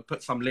help, you know,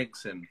 put some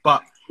links in.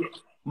 But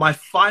my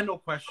final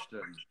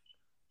question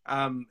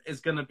is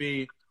going to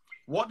be,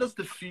 what does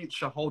the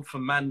future hold for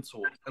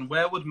Mantalk, and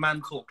where would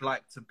Mantalk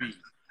like to be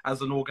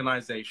as an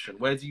organization?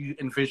 Where do you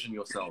envision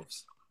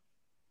yourselves?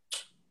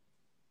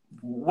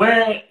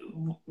 Where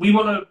we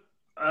want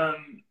to,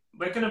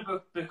 we're going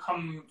to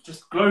become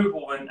just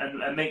global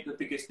and make the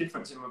biggest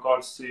difference in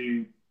regards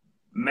to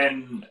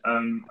men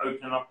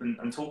opening up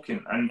and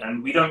talking.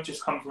 And we don't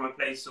just come from a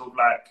place of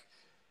like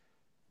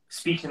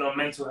speaking on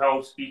mental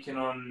health, speaking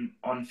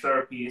on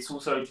therapy. It's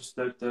also just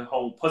the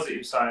whole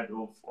positive side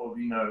of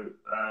you know,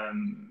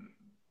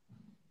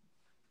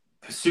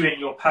 pursuing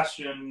your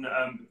passion,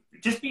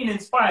 just being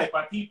inspired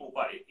by people.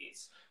 But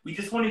we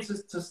just wanted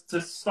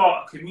to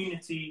start a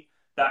community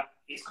that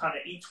is kind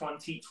of each one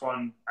teach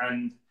one,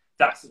 and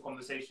that's the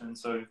conversation.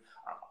 So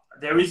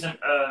there isn't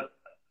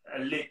a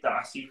lid that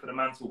I see for the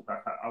Mantalk.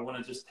 Like, I want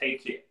to just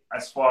take it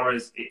as far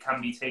as it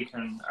can be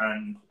taken,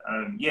 and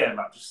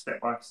like just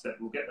step by step,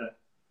 we'll get there.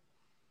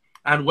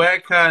 And where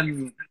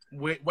can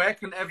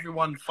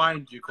everyone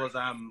find you? Because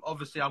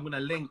obviously I'm going to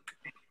link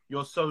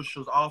your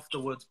socials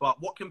afterwards, but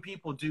what can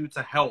people do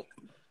to help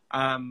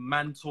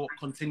Mantalk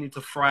continue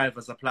to thrive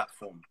as a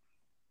platform?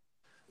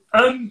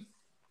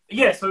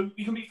 Yeah, so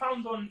you can be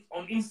found on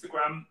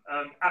Instagram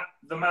at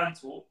the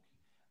Mantalk,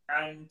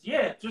 and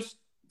yeah, just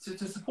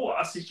to support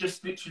us is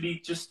just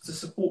literally just to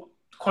support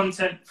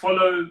content,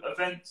 follow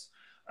events.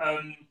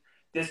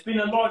 There's been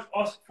a large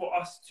ask for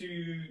us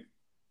to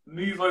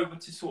move over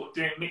to sort of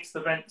doing mixed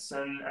events,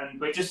 and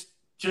we're just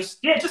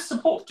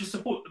support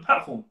the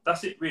platform.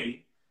 That's it,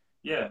 really.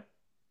 Yeah.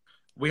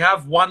 We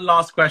have one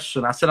last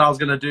question. I said I was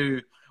going to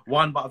do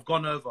one, but I've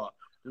gone over.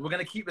 We're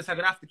going to keep this. I'm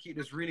going to have to keep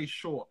this really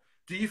short.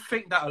 Do you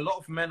think that a lot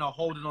of men are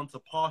holding on to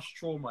past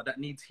trauma that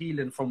needs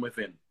healing from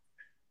within?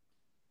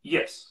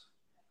 Yes.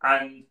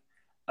 And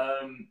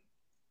an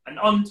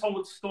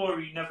untold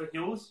story never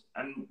heals,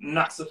 and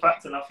that's a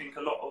fact. And I think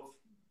a lot of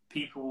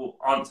people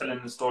aren't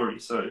telling the story,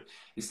 so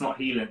it's not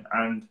healing.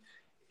 And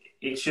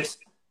it's just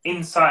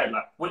inside,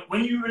 like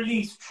when you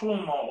release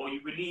trauma, or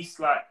you release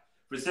like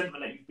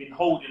resentment that you've been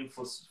holding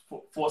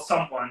for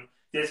someone,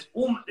 there's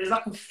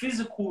like a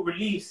physical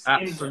release.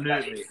 Absolutely. In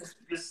there. It's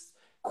just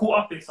caught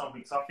up in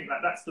something. So I think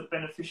that's the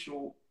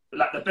beneficial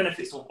like the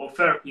benefits of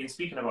therapy and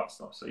speaking about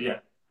stuff. So yeah.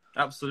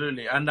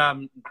 Absolutely. And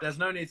there's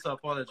no need to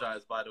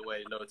apologize, by the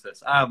way,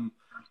 Lotus.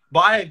 But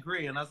I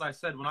agree. And as I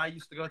said, when I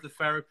used to go to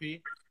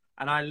therapy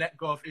and I let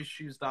go of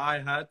issues that I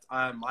had,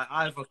 I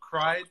either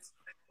cried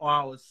or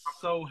I was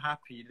so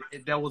happy.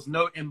 There was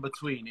no in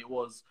between. It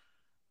was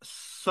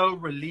so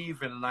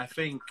relieving. And I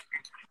think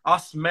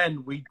us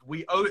men,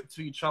 we owe it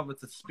to each other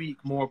to speak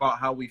more about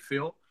how we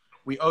feel.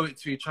 We owe it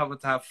to each other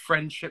to have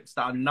friendships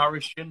that are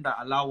nourishing, that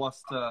allow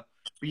us to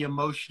be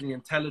emotionally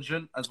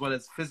intelligent as well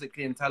as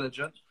physically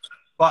intelligent.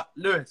 But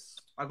Lewis,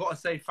 I got to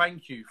say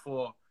thank you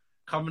for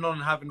coming on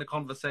and having the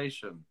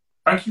conversation.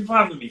 Thank you for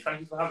having me.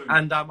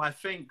 And I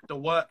think the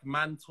work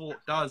Man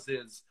Talk does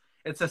is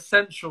it's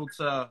essential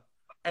to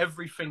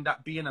everything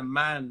that being a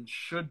man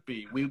should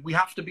be. We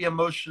have to be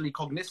emotionally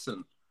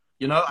cognizant.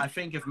 You know, I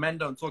think if men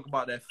don't talk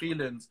about their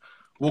feelings,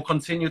 we'll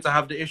continue to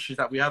have the issues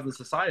that we have in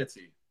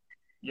society.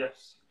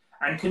 Yes.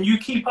 And can you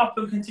keep up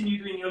and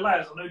continue doing your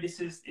lives? I know this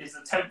is the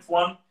 10th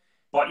one.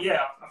 But yeah,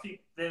 I think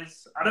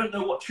I don't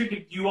know what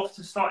triggered you off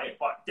to start it,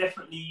 but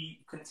definitely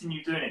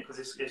continue doing it because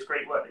it's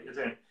great work that you're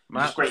doing.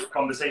 It's great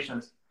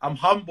conversations. I'm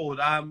humbled.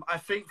 I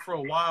think for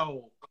a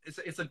while, it's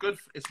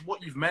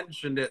what you've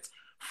mentioned. It's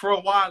for a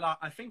while,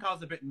 I think I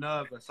was a bit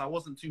nervous. I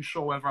wasn't too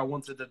sure whether I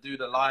wanted to do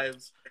the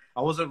lives.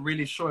 I wasn't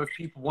really sure if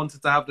people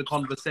wanted to have the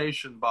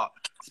conversation, but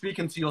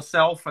speaking to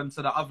yourself and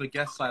to the other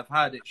guests I've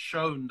had, it's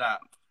shown that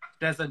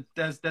there's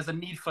a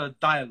need for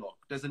dialogue.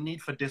 There's a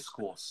need for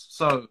discourse.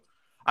 So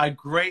I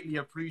greatly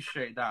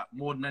appreciate that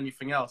more than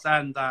anything else.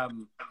 And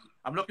I'm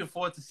looking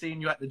forward to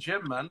seeing you at the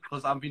gym, man,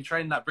 because I've been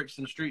training at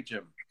Brixton Street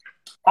Gym.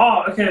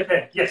 Oh,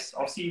 okay. Yes,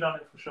 I'll see you down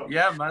there for sure.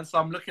 Yeah, man. So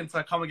I'm looking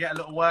to come and get a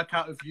little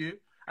workout with you.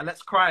 And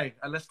let's cry.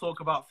 And let's talk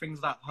about things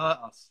that hurt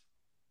us.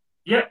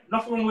 Yeah,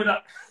 nothing wrong with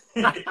that.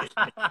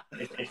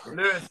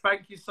 Lewis,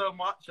 thank you so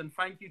much. And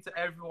thank you to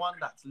everyone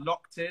that's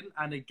locked in.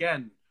 And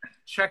again,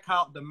 check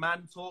out the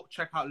Man Talk.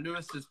 Check out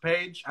Lewis's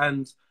page.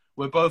 And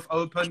we're both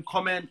open.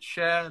 Comment,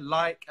 share,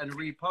 like, and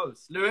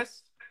repost.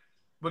 Lewis,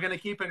 we're going to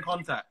keep in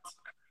contact.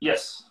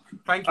 Yes.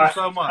 Thank you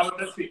so much. Have a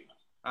good week.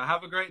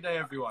 Have a great day,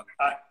 everyone.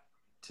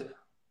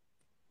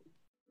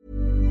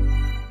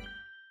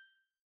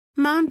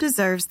 Mom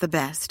deserves the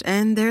best,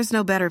 and there's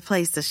no better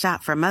place to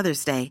shop for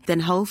Mother's Day than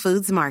Whole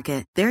Foods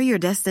Market. They're your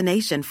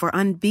destination for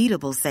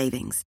unbeatable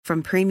savings,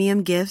 from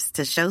premium gifts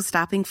to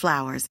show-stopping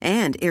flowers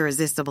and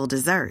irresistible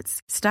desserts.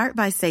 Start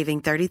by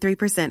saving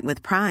 33%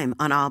 with Prime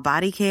on all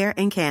body care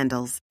and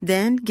candles.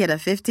 Then get a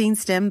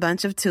 15-stem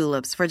bunch of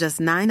tulips for just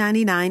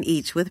 $9.99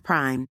 each with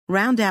Prime.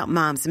 Round out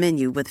Mom's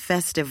menu with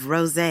festive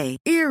rosé,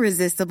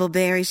 irresistible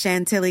berry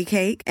chantilly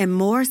cake, and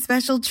more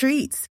special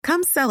treats.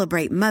 Come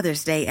celebrate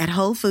Mother's Day at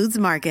Whole Foods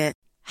Market.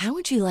 How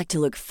would you like to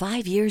look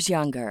 5 years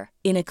younger?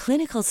 In a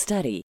clinical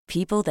study,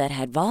 people that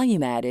had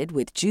volume added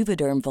with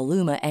Juvederm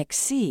Voluma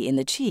XC in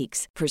the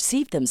cheeks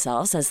perceived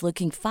themselves as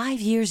looking 5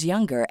 years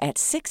younger at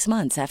 6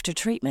 months after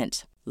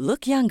treatment.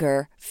 Look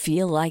younger,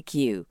 feel like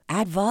you.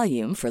 Add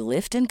volume for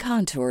lift and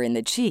contour in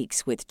the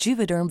cheeks with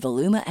Juvederm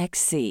Voluma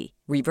XC.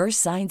 Reverse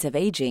signs of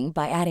aging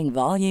by adding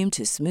volume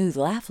to smooth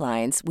laugh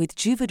lines with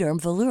Juvederm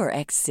Volure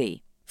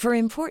XC. For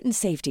important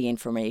safety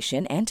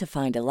information and to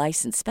find a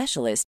licensed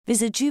specialist,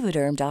 visit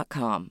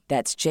Juvederm.com.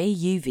 That's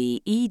JUVEDERM.com.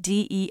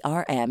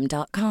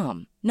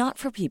 Not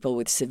for people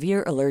with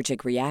severe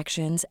allergic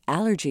reactions,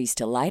 allergies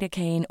to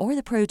lidocaine, or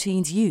the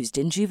proteins used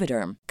in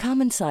Juvederm.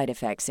 Common side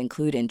effects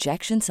include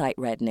injection site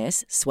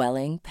redness,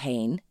 swelling,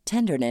 pain,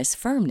 tenderness,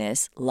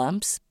 firmness,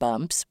 lumps,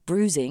 bumps,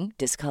 bruising,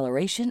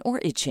 discoloration,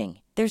 or itching.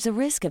 There's a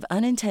risk of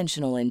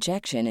unintentional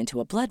injection into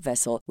a blood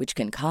vessel, which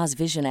can cause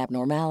vision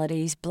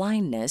abnormalities,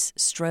 blindness,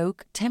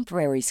 stroke,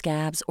 temporary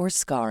scabs, or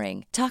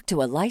scarring. Talk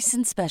to a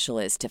licensed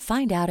specialist to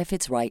find out if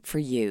it's right for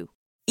you.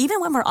 Even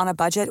when we're on a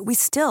budget, we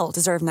still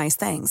deserve nice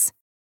things.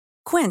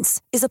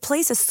 Quince is a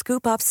place to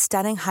scoop up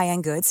stunning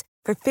high-end goods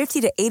for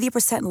 50 to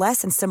 80%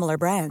 less than similar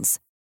brands.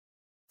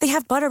 They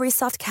have buttery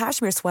soft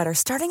cashmere sweaters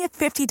starting at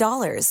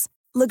 $50,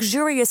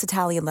 luxurious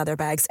Italian leather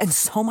bags, and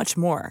so much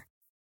more.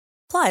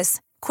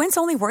 Plus, Quince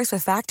only works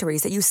with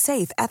factories that use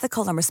safe,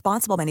 ethical, and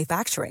responsible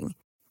manufacturing.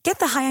 Get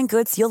the high-end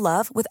goods you'll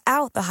love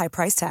without the high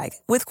price tag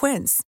with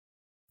Quince.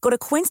 Go to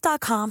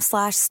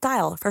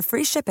quince.com/style for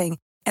free shipping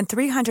and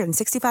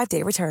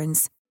 365-day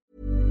returns.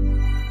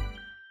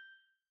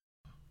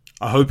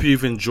 I hope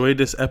you've enjoyed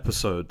this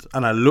episode,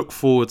 and I look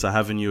forward to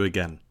having you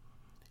again.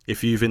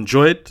 If you've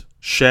enjoyed,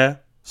 share,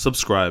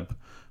 subscribe,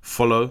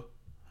 follow,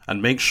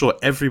 and make sure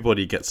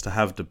everybody gets to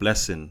have the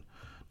blessing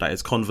that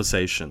is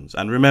conversations.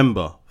 And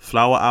remember,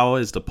 Flower Hour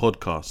is the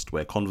podcast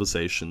where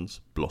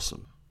conversations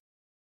blossom.